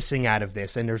I'm noticing out of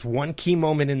this, and there's one key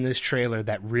moment in this trailer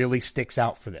that really sticks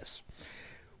out for this.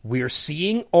 We're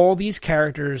seeing all these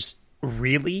characters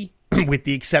really, with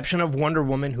the exception of Wonder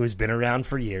Woman, who's been around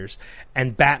for years,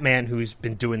 and Batman, who's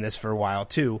been doing this for a while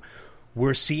too,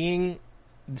 we're seeing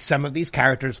some of these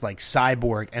characters like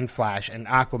Cyborg and Flash and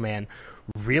Aquaman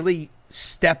really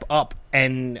step up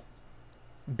and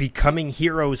becoming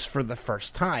heroes for the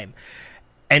first time.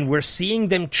 And we're seeing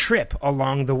them trip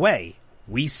along the way.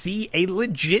 We see a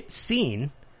legit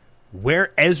scene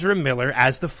where Ezra Miller,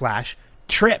 as the Flash,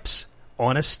 trips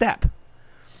on a step.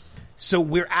 So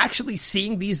we're actually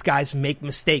seeing these guys make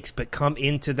mistakes but come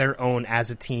into their own as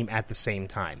a team at the same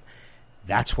time.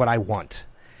 That's what I want.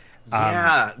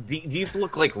 Yeah, these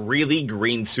look like really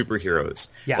green superheroes.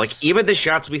 Yes. Like, even the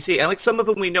shots we see, and like some of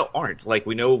them we know aren't. Like,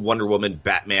 we know Wonder Woman,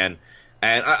 Batman,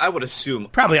 and I would assume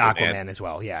probably Aquaman as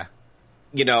well, yeah.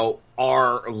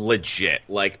 Are legit.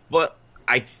 Like, but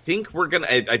I think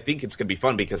it's gonna be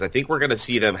fun because I think we're gonna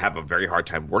see them have a very hard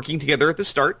time working together at the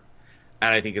start. And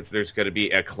I think there's going to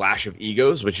be a clash of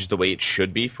egos, which is the way it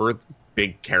should be for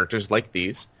big characters like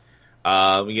these.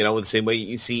 In the same way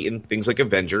you see in things like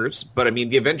Avengers. But,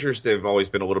 the Avengers, they've always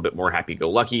been a little bit more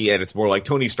happy-go-lucky, and it's more like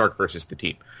Tony Stark versus the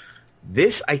team.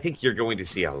 This, I think you're going to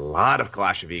see a lot of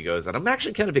clash of egos, and I'm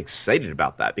actually kind of excited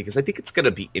about that because I think it's going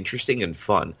to be interesting and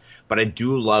fun. But I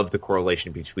do love the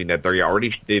correlation between that.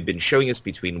 They've been showing us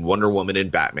between Wonder Woman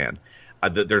and Batman.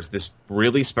 There's this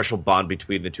really special bond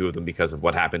between the two of them because of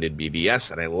what happened in BVS,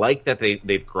 and I like that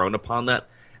they've grown upon that,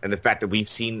 and the fact that we've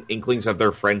seen inklings of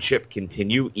their friendship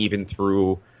continue even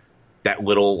through that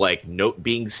little note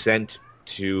being sent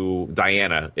to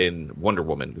Diana in Wonder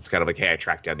Woman. It's kind of like, hey, I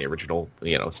tracked down the original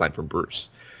sign from Bruce.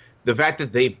 The fact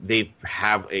that they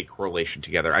have a correlation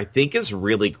together, I think, is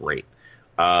really great.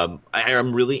 I'm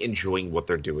really enjoying what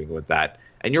they're doing with that,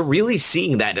 and you're really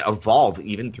seeing that evolve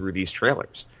even through these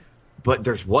trailers. But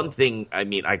there's one thing,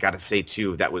 I got to say,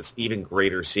 too, that was even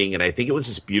greater seeing, and I think it was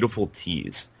this beautiful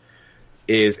tease,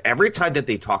 is every time that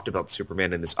they talked about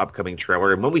Superman in this upcoming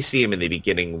trailer, and when we see him in the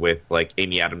beginning with,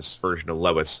 Amy Adams' version of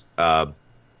Lois,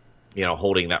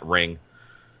 holding that ring,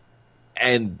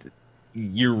 and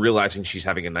you're realizing she's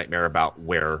having a nightmare about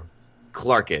where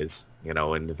Clark is,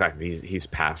 and the fact that he's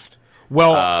passed.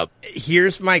 Well,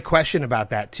 here's my question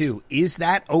about that, too. Is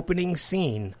that opening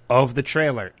scene of the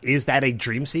trailer, is that a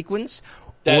dream sequence?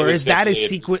 Or is that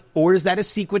a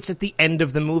sequence at the end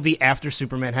of the movie after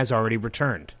Superman has already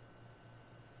returned?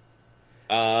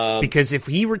 Because if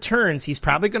he returns, he's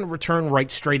probably going to return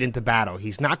right straight into battle.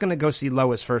 He's not going to go see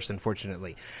Lois first,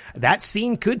 unfortunately. That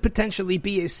scene could potentially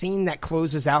be a scene that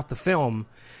closes out the film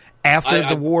after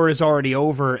the war is already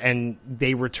over and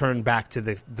they return back to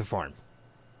the farm.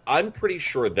 I'm pretty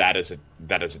sure that is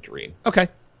a dream. Okay.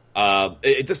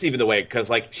 It just even the way,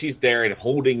 because she's there and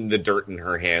holding the dirt in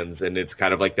her hands, and it's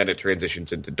kind of like then it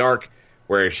transitions into dark,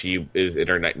 where she is in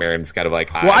her nightmare, and it's kind of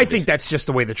like. I think that's just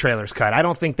the way the trailer's cut. I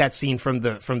don't think that scene from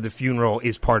the funeral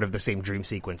is part of the same dream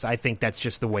sequence. I think that's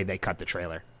just the way they cut the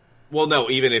trailer. Well, no,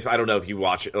 even if, I don't know if you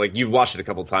watch it, like, you've watched it a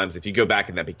couple times, if you go back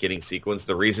in that beginning sequence,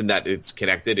 the reason that it's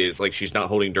connected is, like, she's not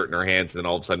holding dirt in her hands, and then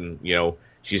all of a sudden, you know,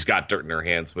 she's got dirt in her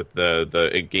hands with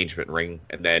the engagement ring,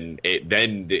 and then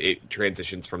it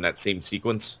transitions from that same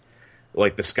sequence,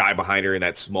 like, the sky behind her in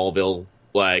that Smallville,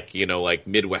 like, you know, like,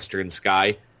 Midwestern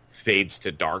sky fades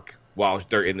to dark while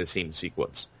they're in the same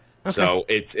sequence. Okay. So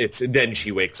it's then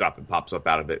she wakes up and pops up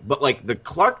out of it. But, like, the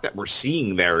Clark that we're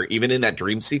seeing there, even in that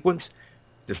dream sequence,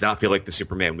 does not feel like the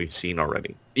Superman we've seen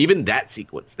already. Even that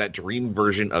sequence, that dream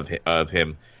version of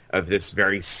him, of this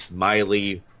very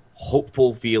smiley,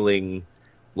 hopeful feeling,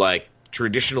 like,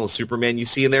 traditional Superman you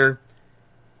see in there,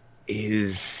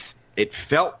 it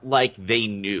felt like they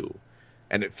knew.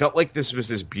 And it felt like this was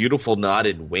this beautiful nod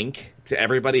and wink to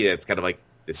everybody that's kind of like,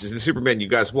 this is the Superman you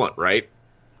guys want, right?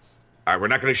 All right, we're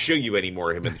not going to show you any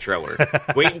more of him in the trailer.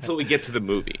 Wait until we get to the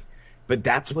movie. But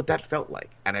that's what that felt like.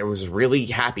 And I was really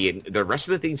happy. And the rest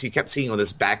of the things you kept seeing on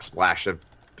this backsplash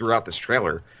throughout this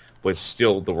trailer was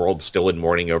still the world still in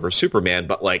mourning over Superman.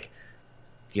 But, like,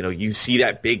 you know, you see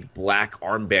that big black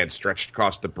armband stretched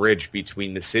across the bridge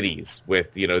between the cities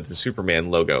with, you know, the Superman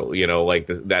logo, you know, like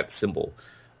that symbol.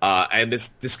 And this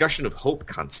discussion of hope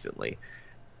constantly.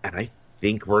 And I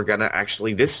think we're going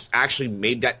to this actually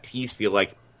made that tease feel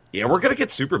like, yeah, we're going to get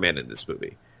Superman in this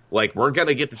movie. Like, we're going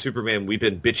to get the Superman we've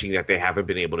been bitching that they haven't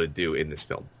been able to do in this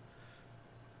film.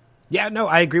 Yeah, no,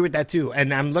 I agree with that, too.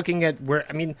 And I'm looking at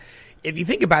if you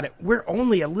think about it, we're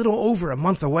only a little over a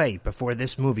month away before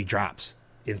this movie drops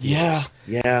in theaters.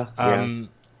 Yeah. And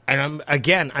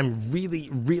I'm really,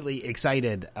 really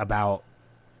excited about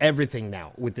everything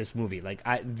now with this movie. Like,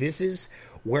 this is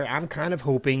where I'm kind of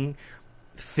hoping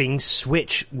things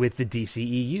switch with the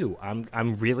DCEU.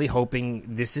 I'm really hoping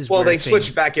this is where they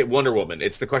switched back at Wonder Woman.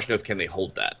 It's the question of, can they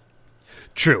hold that?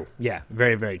 True. Yeah,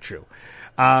 very, very true.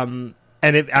 And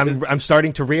I'm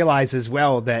starting to realize as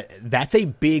well that that's a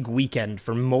big weekend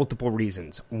for multiple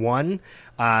reasons. One,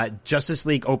 Justice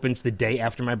League opens the day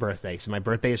after my birthday. So my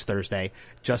birthday is Thursday.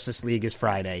 Justice League is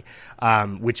Friday,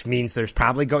 which means there's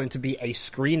probably going to be a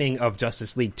screening of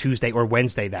Justice League Tuesday or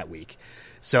Wednesday that week.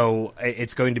 So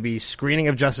it's going to be screening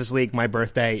of Justice League, my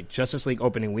birthday, Justice League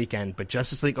opening weekend. But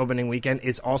Justice League opening weekend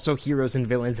is also Heroes and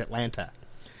Villains Atlanta.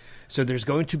 So there's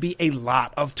going to be a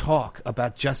lot of talk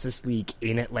about Justice League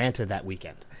in Atlanta that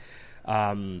weekend.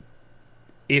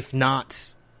 If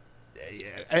not,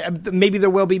 maybe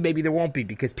there will be, maybe there won't be,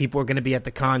 because people are going to be at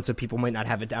the con, so people might not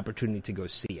have an opportunity to go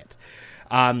see it.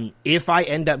 If I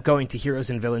end up going to Heroes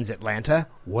and Villains Atlanta,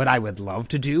 what I would love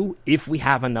to do, if we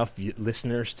have enough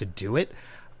listeners to do it,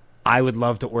 I would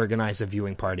love to organize a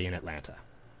viewing party in Atlanta.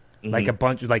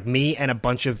 Mm-hmm. Like me and a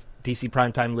bunch of DC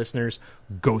Primetime listeners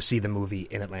go see the movie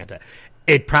in Atlanta.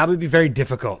 It'd probably be very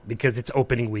difficult because it's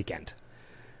opening weekend.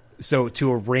 So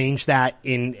to arrange that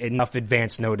in enough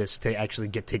advance notice to actually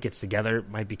get tickets together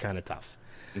might be kind of tough.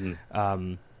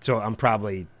 Mm-hmm. So I'm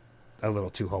probably a little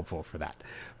too hopeful for that.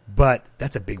 But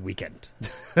that's a big weekend.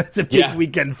 That's a big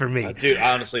weekend for me. Dude,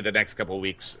 honestly, the next couple of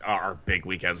weeks are big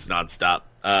weekends nonstop.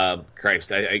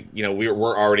 Christ,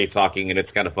 we're already talking, and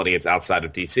it's kind of funny. It's outside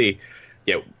of DC.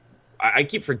 Yeah, I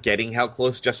keep forgetting how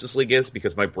close Justice League is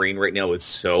because my brain right now is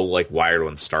so like wired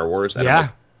on Star Wars. And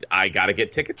I got to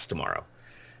get tickets tomorrow,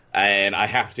 and I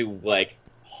have to like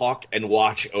hawk and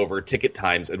watch over ticket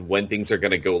times and when things are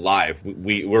going to go live.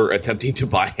 We're attempting to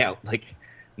buy out like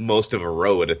most of a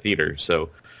row at a theater, so.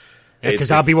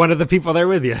 Because I'll be one of the people there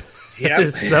with you.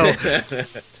 Yeah.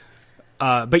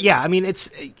 But yeah, I mean,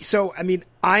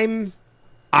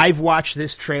 I've watched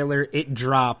this trailer. It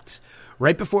dropped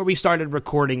right before we started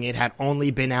recording. It had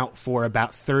only been out for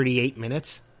about 38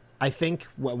 minutes. I think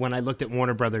when I looked at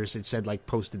Warner Brothers, it said like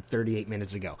posted 38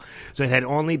 minutes ago. So it had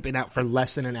only been out for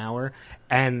less than an hour.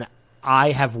 And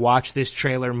I have watched this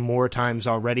trailer more times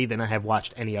already than I have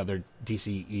watched any other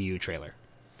DCEU trailer.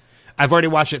 I've already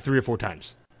watched it 3 or 4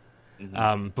 times.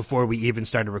 Before we even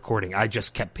started recording. I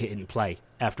just kept hitting play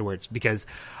afterwards because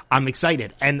I'm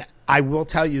excited. And I will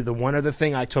tell you the one other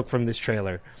thing I took from this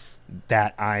trailer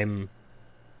that I'm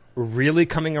really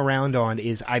coming around on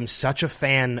is I'm such a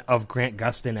fan of Grant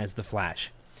Gustin as the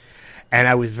Flash. And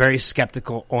I was very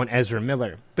skeptical on Ezra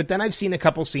Miller. But then I've seen a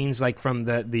couple scenes like from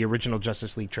the original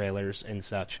Justice League trailers and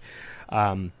such.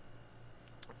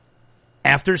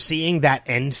 After seeing that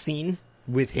end scene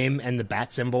with him and the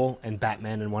bat symbol and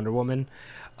Batman and Wonder Woman,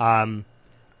 I'm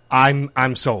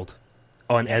sold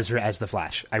on Ezra as the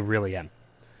Flash. I really am.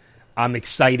 I'm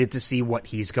excited to see what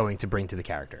he's going to bring to the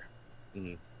character.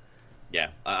 Mm-hmm. Yeah,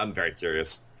 I'm very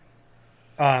curious.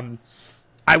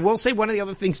 I I will say one of the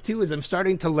other things, too, is I'm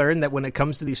starting to learn that when it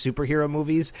comes to these superhero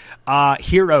movies,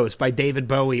 Heroes by David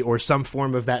Bowie or some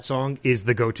form of that song is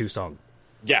the go-to song.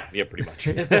 Yeah, pretty much.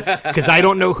 Because I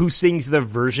don't know who sings the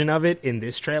version of it in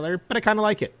this trailer, but I kind of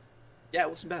like it. Yeah, it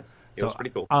wasn't bad. It was pretty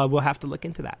cool. We'll have to look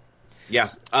into that. Yeah.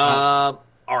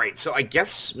 All right, so I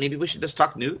guess maybe we should just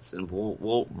talk news, and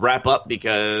we'll wrap up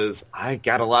because I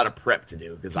got a lot of prep to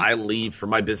do because I leave for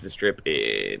my business trip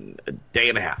in a day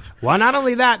and a half. Well, not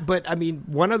only that, but, I mean,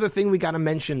 one other thing we got to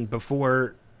mention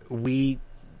before we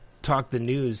talk the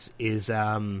news is,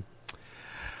 God,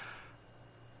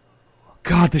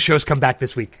 the show's come back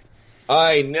this week.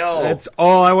 I know. That's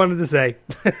all I wanted to say.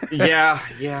 Yeah.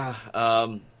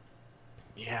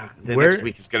 The next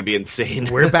week is going to be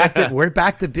insane. we're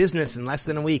back to business in less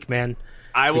than a week, man.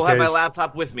 I will have my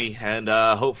laptop with me and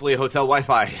hopefully hotel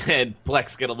Wi-Fi and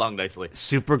Plex get along nicely.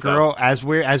 Supergirl, as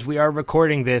we are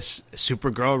recording this,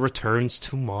 Supergirl returns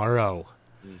tomorrow.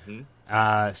 Mm-hmm.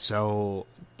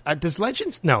 Does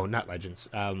Legends? No, not Legends.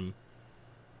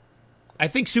 I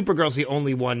think Supergirl's the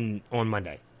only one on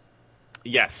Monday.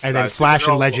 Yes, and then Flash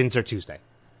and Legends are Tuesday.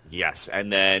 Yes,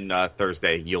 and then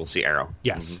Thursday you'll see Arrow.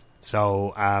 Yes. Mm-hmm.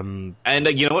 So, and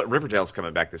you know what? Riverdale's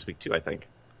coming back this week too, I think.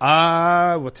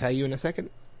 We'll tell you in a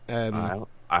second. I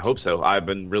hope so. I've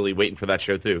been really waiting for that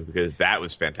show too because that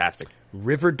was fantastic.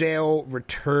 Riverdale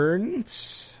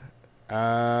returns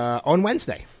on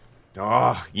Wednesday.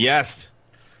 Oh yes,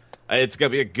 it's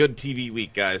gonna be a good TV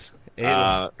week, guys.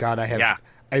 God, I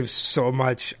have so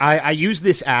much. I use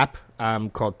this app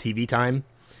called TV Time,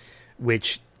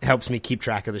 which helps me keep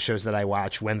track of the shows that I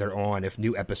watch when they're on, if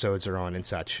new episodes are on and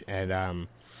such. And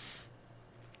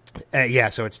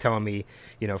so it's telling me,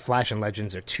 Flash and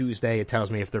Legends are Tuesday. It tells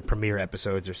me if they're premiere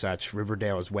episodes or such.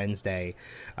 Riverdale is Wednesday.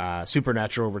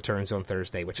 Supernatural returns on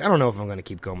Thursday, which I don't know if I'm going to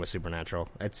keep going with Supernatural.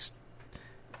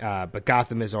 But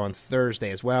Gotham is on Thursday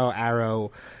as well.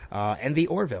 Arrow and The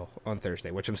Orville on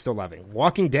Thursday, which I'm still loving.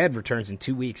 Walking Dead returns in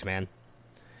 2 weeks, man.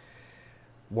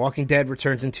 Walking Dead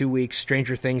returns in 2 weeks.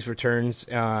 Stranger Things returns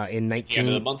in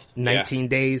 19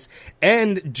 days.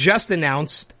 And just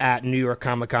announced at New York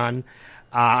Comic Con,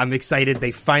 I'm excited.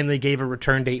 They finally gave a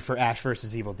return date for Ash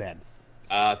vs. Evil Dead.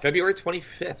 February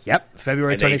 25th. Yep,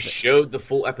 February 25th. And they showed the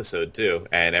full episode, too.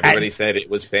 And everybody said it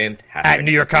was fantastic. At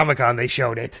New York Comic Con, they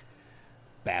showed it.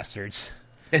 Bastards.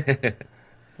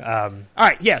 All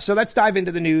right, yeah, so let's dive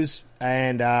into the news.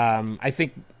 And I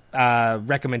think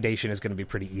recommendation is going to be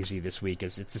pretty easy this week.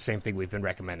 It's the same thing we've been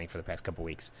recommending for the past couple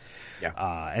weeks.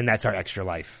 Yeah. And that's our Extra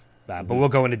Life. But we'll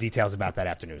go into details about that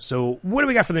after news. So what do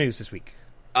we got for the news this week?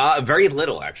 Very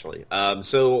little, actually.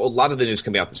 So a lot of the news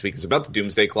coming out this week is about the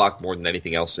Doomsday Clock more than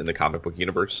anything else in the comic book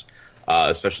universe,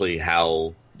 especially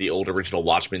how the old original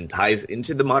Watchmen ties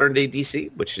into the modern-day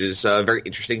DC, which is very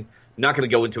interesting. I'm not going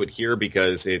to go into it here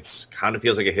because it kind of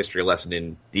feels like a history lesson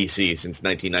in DC since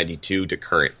 1992 to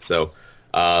current. So,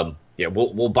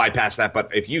 we'll bypass that.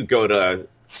 But if you go to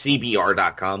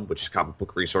CBR.com, which is Comic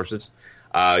Book Resources,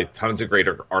 tons of great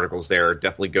articles there.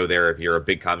 Definitely go there if you're a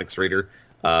big comics reader.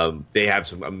 They have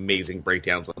some amazing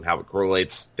breakdowns on how it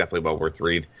correlates. Definitely well worth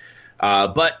read.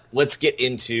 But let's get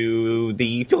into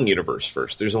the film universe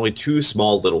first. There's only two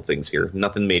small little things here,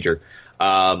 nothing major.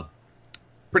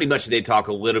 Pretty much they talk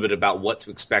a little bit about what to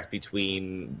expect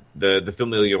between the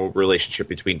familial relationship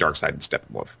between Darkseid and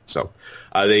Steppenwolf. So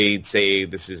they say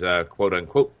this is a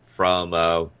quote-unquote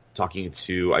from talking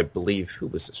to, I believe, who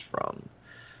was this from?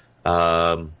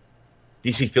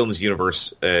 DC Films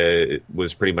Universe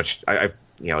was pretty much,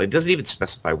 it doesn't even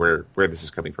specify where this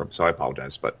is coming from, so I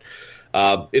apologize. But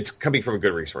it's coming from a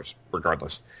good resource,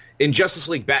 regardless. In Justice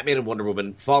League, Batman and Wonder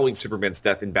Woman, following Superman's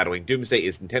death in battling Doomsday,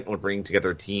 is intent on bringing together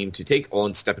a team to take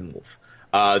on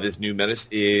Steppenwolf. This new menace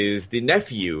is the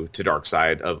nephew to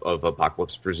Darkseid of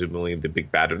Apocalypse, presumably the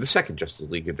big bad of the second Justice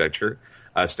League adventure.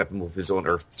 Steppenwolf is on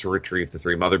Earth to retrieve the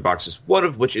three mother boxes, one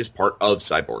of which is part of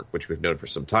Cyborg, which we've known for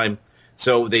some time.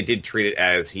 So they did treat it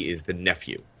as he is the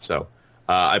nephew. So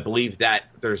I believe that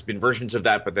there's been versions of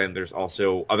that, but then there's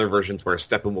also other versions where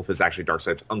Steppenwolf is actually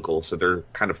Darkseid's uncle, so they're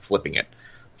kind of flipping it.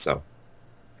 So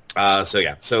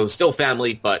still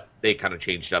family, but they kind of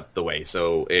changed up the way.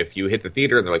 So if you hit the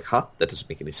theater and they're like, that doesn't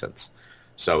make any sense.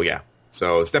 So yeah,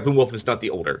 so Steppenwolf is not the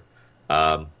older.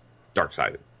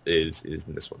 Darkseid is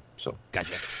in this one. So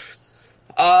gotcha.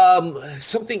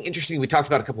 Something interesting we talked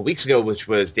about a couple weeks ago, which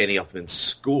was Danny Elfman's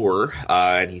score,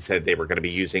 and he said they were going to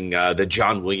be using the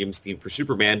John Williams theme for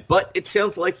Superman, but it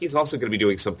sounds like he's also going to be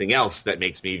doing something else that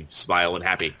makes me smile and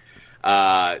happy.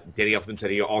 Danny Elfman said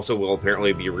he also will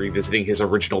apparently be revisiting his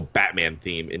original Batman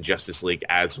theme in Justice League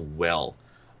as well.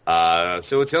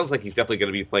 So it sounds like he's definitely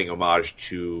going to be playing homage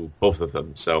to both of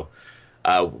them. So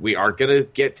we are going to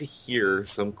get to hear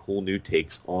some cool new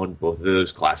takes on both of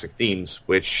those classic themes,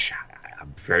 which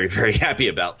I'm very, very happy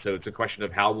about. So it's a question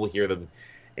of how we'll hear them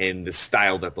in the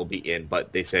style that they'll be in.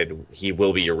 But they said he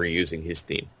will be reusing his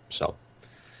theme. So,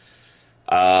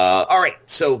 all right.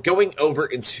 So going over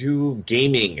into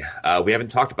gaming, we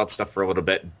haven't talked about stuff for a little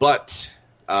bit, but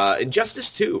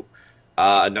Injustice 2.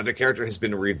 Another character has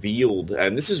been revealed,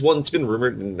 and this is one that's been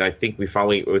rumored, and I think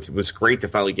it was great to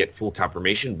finally get full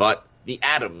confirmation, but the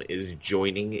Atom is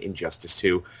joining Injustice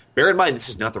 2. Bear in mind, this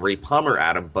is not the Ray Palmer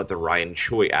Atom, but the Ryan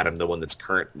Choi Atom, the one that's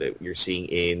current that you're seeing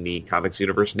in the comics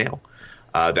universe now,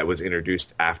 that was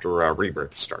introduced after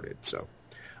Rebirth started. So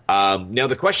now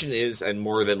the question is, and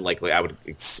more than likely, I would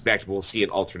expect we'll see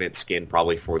an alternate skin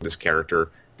probably for this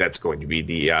character. That's going to be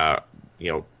the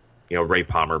Ray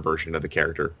Palmer version of the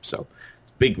character. So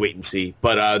big wait and see.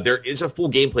 But there is a full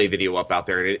gameplay video up out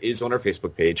there, and it is on our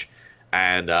Facebook page.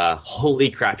 And holy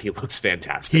crap, he looks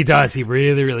fantastic. He does. He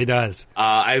really, really does.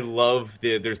 I love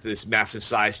there's this massive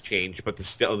size change, but the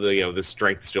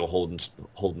strength still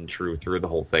holding true through the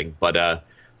whole thing. But it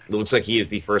looks like he is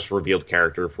the first revealed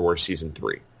character for season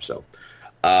 3. So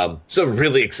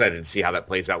really excited to see how that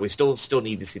plays out. We still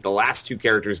need to see the last 2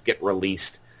 characters get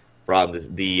released from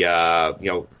the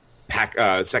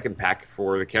second pack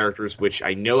for the characters, which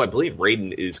I believe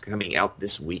Raiden is coming out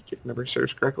this week, if memory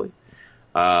serves correctly.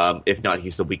 If not,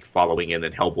 he's the week following, and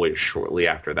then Hellboy is shortly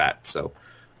after that. So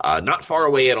not far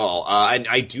away at all. And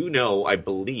I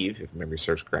believe, if memory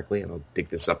serves correctly, and I'll dig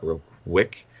this up real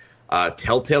quick,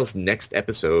 Telltale's next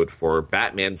episode for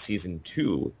Batman Season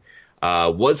 2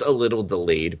 was a little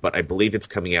delayed, but I believe it's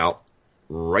coming out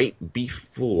right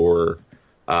before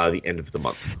the end of the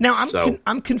month. Now,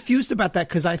 I'm confused about that,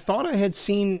 because I thought I had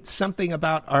seen something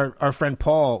about our friend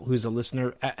Paul, who's a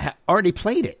listener, already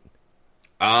played it.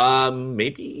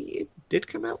 Maybe it did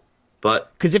come out,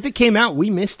 but because if it came out,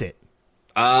 we missed it.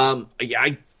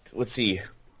 Let's see.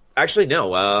 Actually,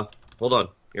 no. Hold on.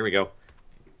 Here we go.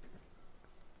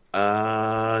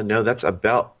 No, that's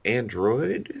about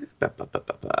Android.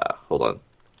 Hold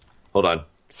on.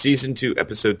 Season 2,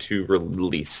 Episode 2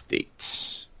 release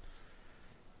date.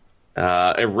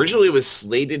 Originally it was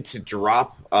slated to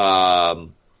drop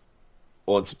on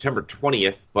September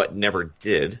 20th, but never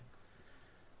did.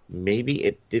 Maybe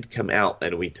it did come out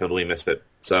and we totally missed it.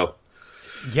 So,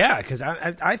 yeah, because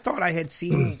I thought I had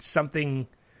seen something.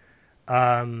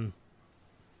 October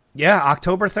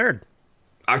 3rd.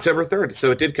 October 3rd.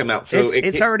 So it did come out. So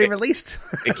it's already released.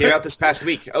 It came out this past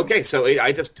week. Okay, so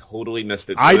I just totally missed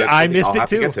it. So I missed it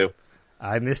too. To.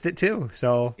 I missed it too.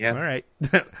 So yeah. All right,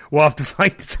 we'll have to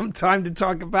find some time to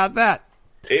talk about that.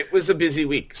 It was a busy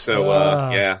week. So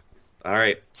yeah. All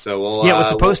right, so it was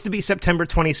supposed to be September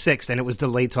 26th, and it was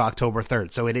delayed to October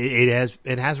 3rd. So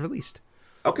it has released.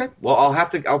 Okay, well I'll have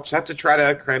to try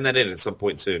to cram that in at some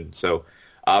point soon. So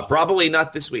probably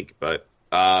not this week, but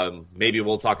maybe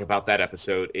we'll talk about that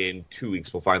episode in 2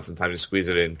 weeks. We'll find some time to squeeze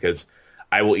it in, because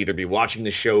I will either be watching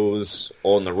the shows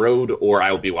on the road, or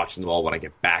I will be watching them all when I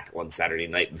get back on Saturday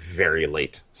night very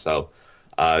late. So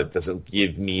it doesn't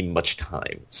give me much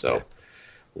time. So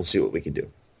we'll see what we can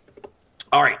do.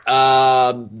 All right,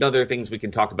 other things we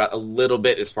can talk about a little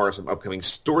bit as far as some upcoming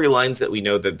storylines that we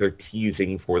know that they're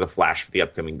teasing for The Flash for the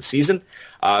upcoming season.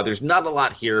 There's not a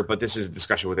lot here, but this is a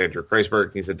discussion with Andrew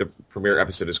Kreisberg. He said the premiere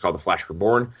episode is called The Flash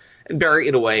Reborn, and Barry,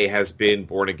 in a way, has been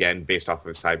born again based off of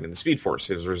his time in the Speed Force.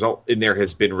 His result in there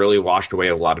has been really washed away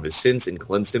a lot of his sins and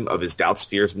cleansed him of his doubts,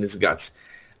 fears, and his guts.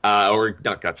 Or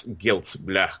not guts, guilt.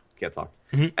 Blah, can't talk.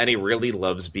 Mm-hmm. And he really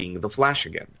loves being the Flash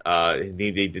again.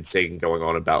 They did say going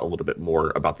on about a little bit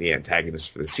more about the antagonist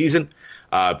for the season,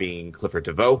 being Clifford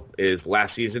DeVoe. Is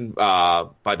last season,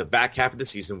 by the back half of the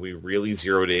season, we really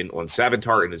zeroed in on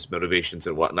Savitar and his motivations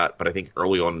and whatnot. But I think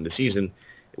early on in the season,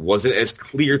 it wasn't as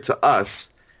clear to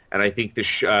us, and I think this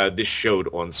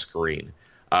showed on screen.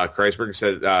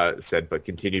 Kreisberg said, but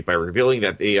continued by revealing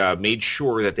that they made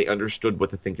sure that they understood what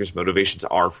the Thinker's motivations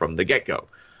are from the get-go.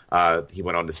 He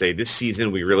went on to say, this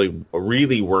season we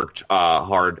really worked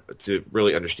hard to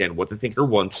really understand what the Thinker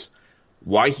wants,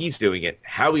 why he's doing it,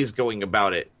 how he's going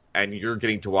about it, and you're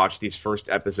getting to watch these first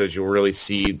episodes. You'll really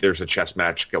see there's a chess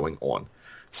match going on.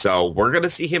 So we're going to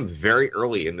see him very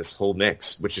early in this whole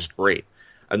mix, which is great.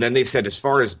 And then they said, as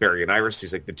far as Barry and Iris,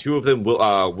 he's like, the two of them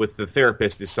will, with the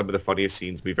therapist is some of the funniest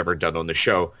scenes we've ever done on the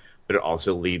show, but it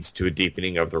also leads to a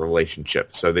deepening of the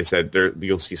relationship. So they said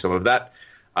you'll see some of that.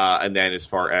 And then as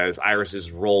far as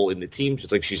Iris's role in the team,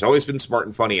 she's always been smart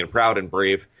and funny and proud and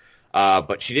brave,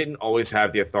 but she didn't always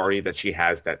have the authority that she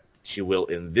has that she will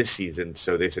in this season.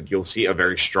 So they said you'll see a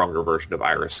very stronger version of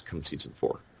Iris come season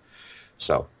 4.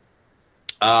 So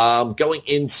Going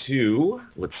into,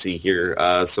 let's see here,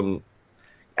 I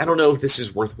don't know if this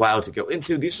is worthwhile to go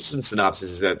into. These are some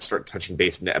synopses that start touching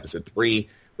base into episode 3.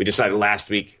 We decided last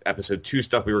week, episode 2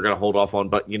 stuff we were going to hold off on,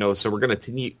 but, so we're going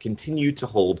to continue to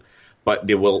hold. But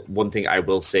one thing I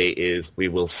will say is we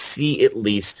will see at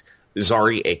least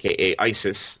Zari, a.k.a.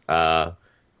 Isis,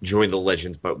 join the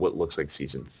Legends, but what looks like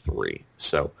season 3.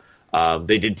 So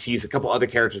they did tease a couple other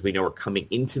characters we know are coming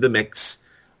into the mix.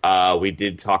 We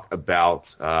did talk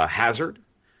about Hazard,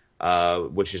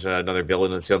 which is another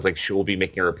villain. It sounds like she will be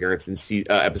making her appearance in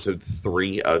episode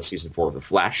 3 of season 4 of The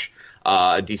Flash.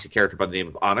 A decent character by the name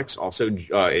of Onyx, also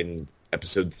in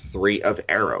episode 3 of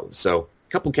Arrow. So a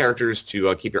couple characters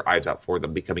to keep your eyes out for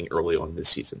them becoming early on this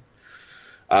season.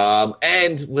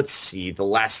 And let's see, the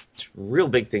last real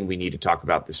big thing we need to talk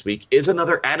about this week is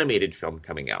another animated film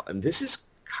coming out. And this is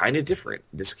kind of different.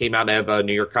 This came out of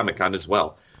New York Comic Con as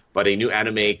well. But a new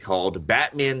anime called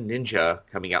Batman Ninja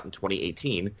coming out in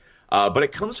 2018. But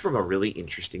it comes from a really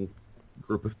interesting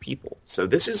group of people. So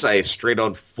this is a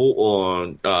straight-on,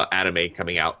 full-on anime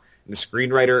coming out. And the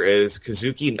screenwriter is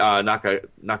Kazuki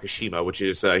Nakashima, which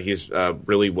is he's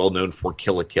really well-known for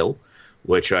Kill la Kill,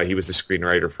 which he was the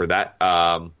screenwriter for that.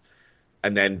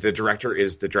 And then the director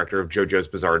is the director of JoJo's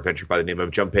Bizarre Adventure by the name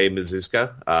of Junpei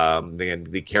Mizuka.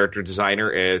 The character designer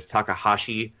is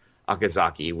Takahashi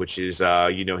Okazaki, which is,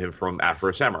 him from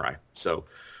Afro Samurai. So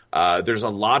there's a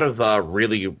lot of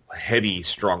really heavy,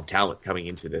 strong talent coming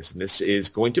into this. And this is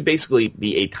going to basically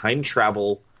be a time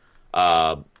travel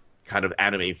kind of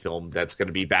anime film that's going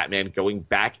to be Batman going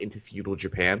back into feudal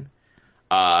Japan.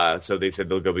 So they said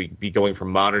they'll be going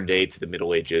from modern day to the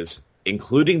Middle Ages,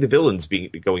 including the villains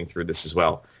going through this as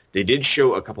well. They did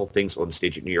show a couple of things on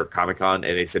stage at New York Comic Con,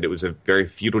 and they said it was a very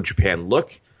feudal Japan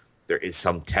look. There is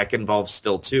some tech involved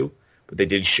still, too. But they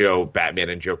did show Batman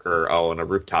and Joker on a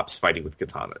rooftops fighting with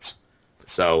katanas.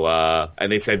 So,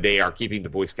 and they said they are keeping the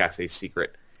voice cast a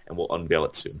secret and will unveil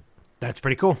it soon. That's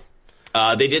pretty cool.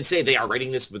 They did say they are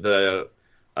writing this with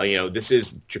this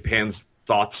is Japan's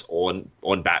thoughts on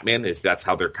Batman. That's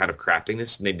how they're kind of crafting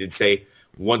this. And they did say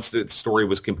once the story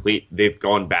was complete, they've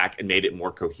gone back and made it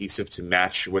more cohesive to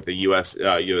match with the U.S.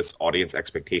 audience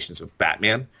expectations of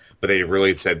Batman. But they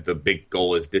really said the big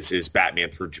goal is this is Batman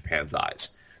through Japan's eyes.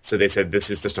 So they said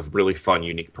this is just a really fun,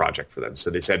 unique project for them.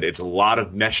 So they said it's a lot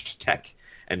of meshed tech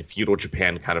and feudal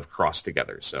Japan kind of crossed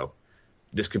together. So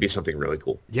this could be something really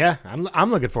cool. Yeah, I'm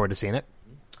looking forward to seeing it.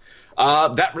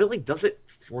 That really does it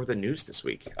for the news this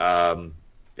week.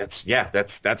 That's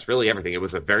really everything. It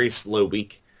was a very slow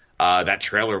week. That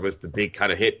trailer was the big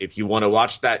kind of hit. If you want to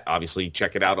watch that, obviously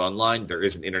check it out online. There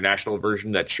is an international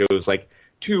version that shows like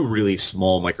 2 really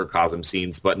small microcosm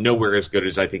scenes, but nowhere as good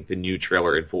as I think the new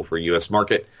trailer in full for U.S.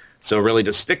 market. So really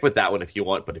just stick with that one if you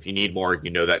want, but if you need more,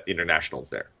 that international's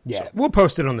there. Yeah, so. We'll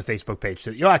post it on the Facebook page. So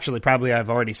you'll actually probably have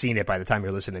already seen it by the time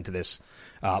you're listening to this.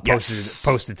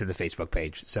 Posted to the Facebook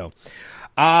page. So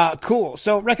cool.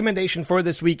 So recommendation for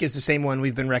this week is the same one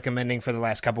we've been recommending for the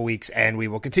last couple weeks, and we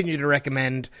will continue to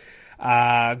recommend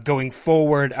going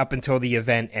forward up until the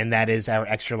event, and that is our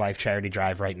Extra Life charity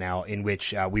drive right now, in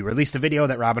which we released a video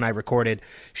that Rob and I recorded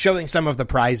showing some of the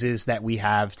prizes that we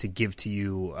have to give to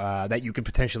you that you could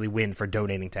potentially win for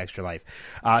donating to Extra Life.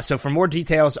 So for more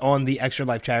details on the Extra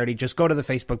Life charity, just go to the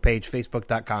Facebook page,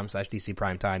 facebook.com/DC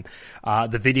Primetime.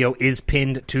 The video is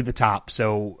pinned to the top,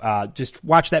 so just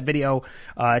watch that video.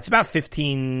 It's about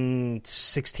 16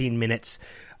 minutes.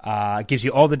 Gives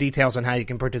you all the details on how you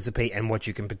can participate and what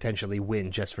you can potentially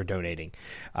win just for donating.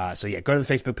 So yeah, go to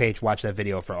the Facebook page, watch that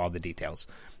video for all the details.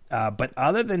 But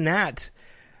other than that,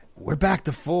 we're back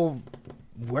to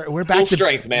we're back to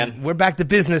strength, man. We're back to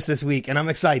business this week, and I'm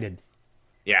excited.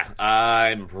 Yeah,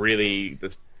 I'm really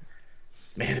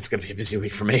man. It's gonna be a busy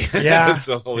week for me. Yeah,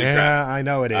 so, holy yeah, crap. I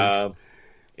know it is.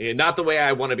 Not the way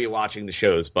I want to be watching the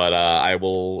shows, but I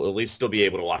will at least still be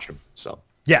able to watch them. So.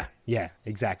 Yeah,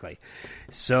 exactly.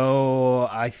 So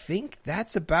I think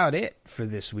that's about it for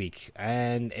this week.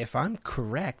 And if I'm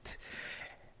correct,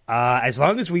 as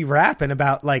long as we wrap in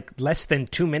about less than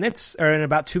 2 minutes, or in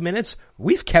about 2 minutes,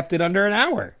 we've kept it under an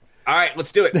hour. All right,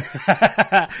 let's do it.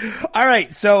 All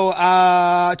right,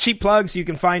 so cheap plugs. You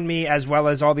can find me as well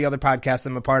as all the other podcasts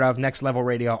I'm a part of,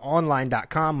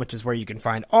 nextlevelradioonline.com, which is where you can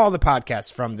find all the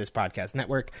podcasts from this podcast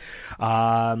network.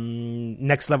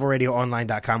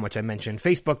 Nextlevelradioonline.com, which I mentioned,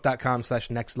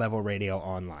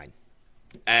 facebook.com/nextlevelradioonline.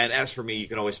 And as for me, you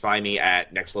can always find me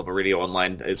at Next Level Radio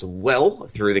Online as well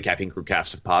through the Caffeine Crew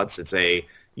Cast of Pods. It's a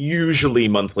usually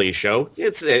monthly show.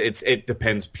 It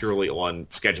depends purely on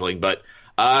scheduling, but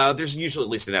there's usually at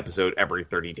least an episode every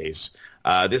 30 days.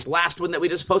 This last one that we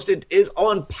just posted is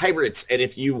on Pirates, and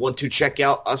if you want to check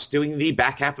out us doing the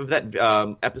back half of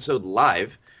that episode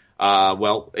live,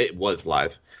 well, it was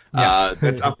live. Yeah.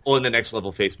 That's up on the Next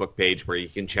Level Facebook page where you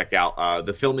can check out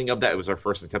the filming of that. It was our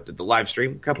first attempt at the live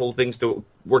stream. A couple of things to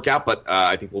work out, but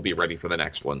I think we'll be ready for the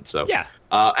next one. So yeah.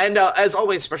 And as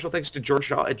always, special thanks to George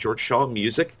Shaw at George Shaw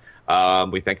Music.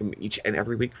 We thank him each and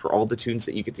every week for all the tunes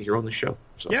that you get to hear on the show.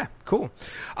 So. Yeah, cool.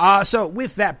 So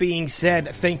with that being said,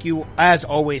 thank you, as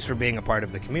always, for being a part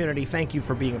of the community. Thank you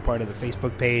for being a part of the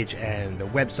Facebook page and the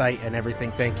website and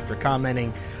everything. Thank you for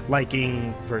commenting,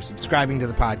 liking, for subscribing to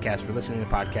the podcast, for listening to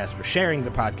the podcast, for sharing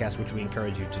the podcast, which we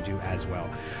encourage you to do as well.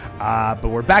 But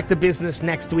we're back to business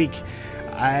next week,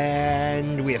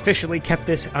 and we officially kept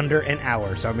this under an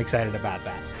hour, so I'm excited about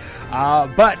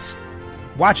that. But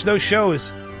watch those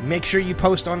shows. Make sure you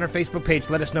post on our Facebook page.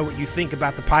 Let us know what you think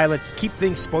about the pilots. Keep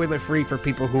things spoiler-free for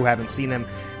people who haven't seen them,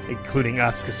 including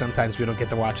us, because sometimes we don't get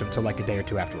to watch them until like a day or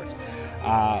two afterwards.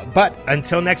 But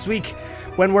until next week,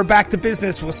 when we're back to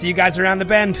business, we'll see you guys around the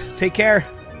bend. Take care.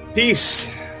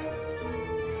 Peace.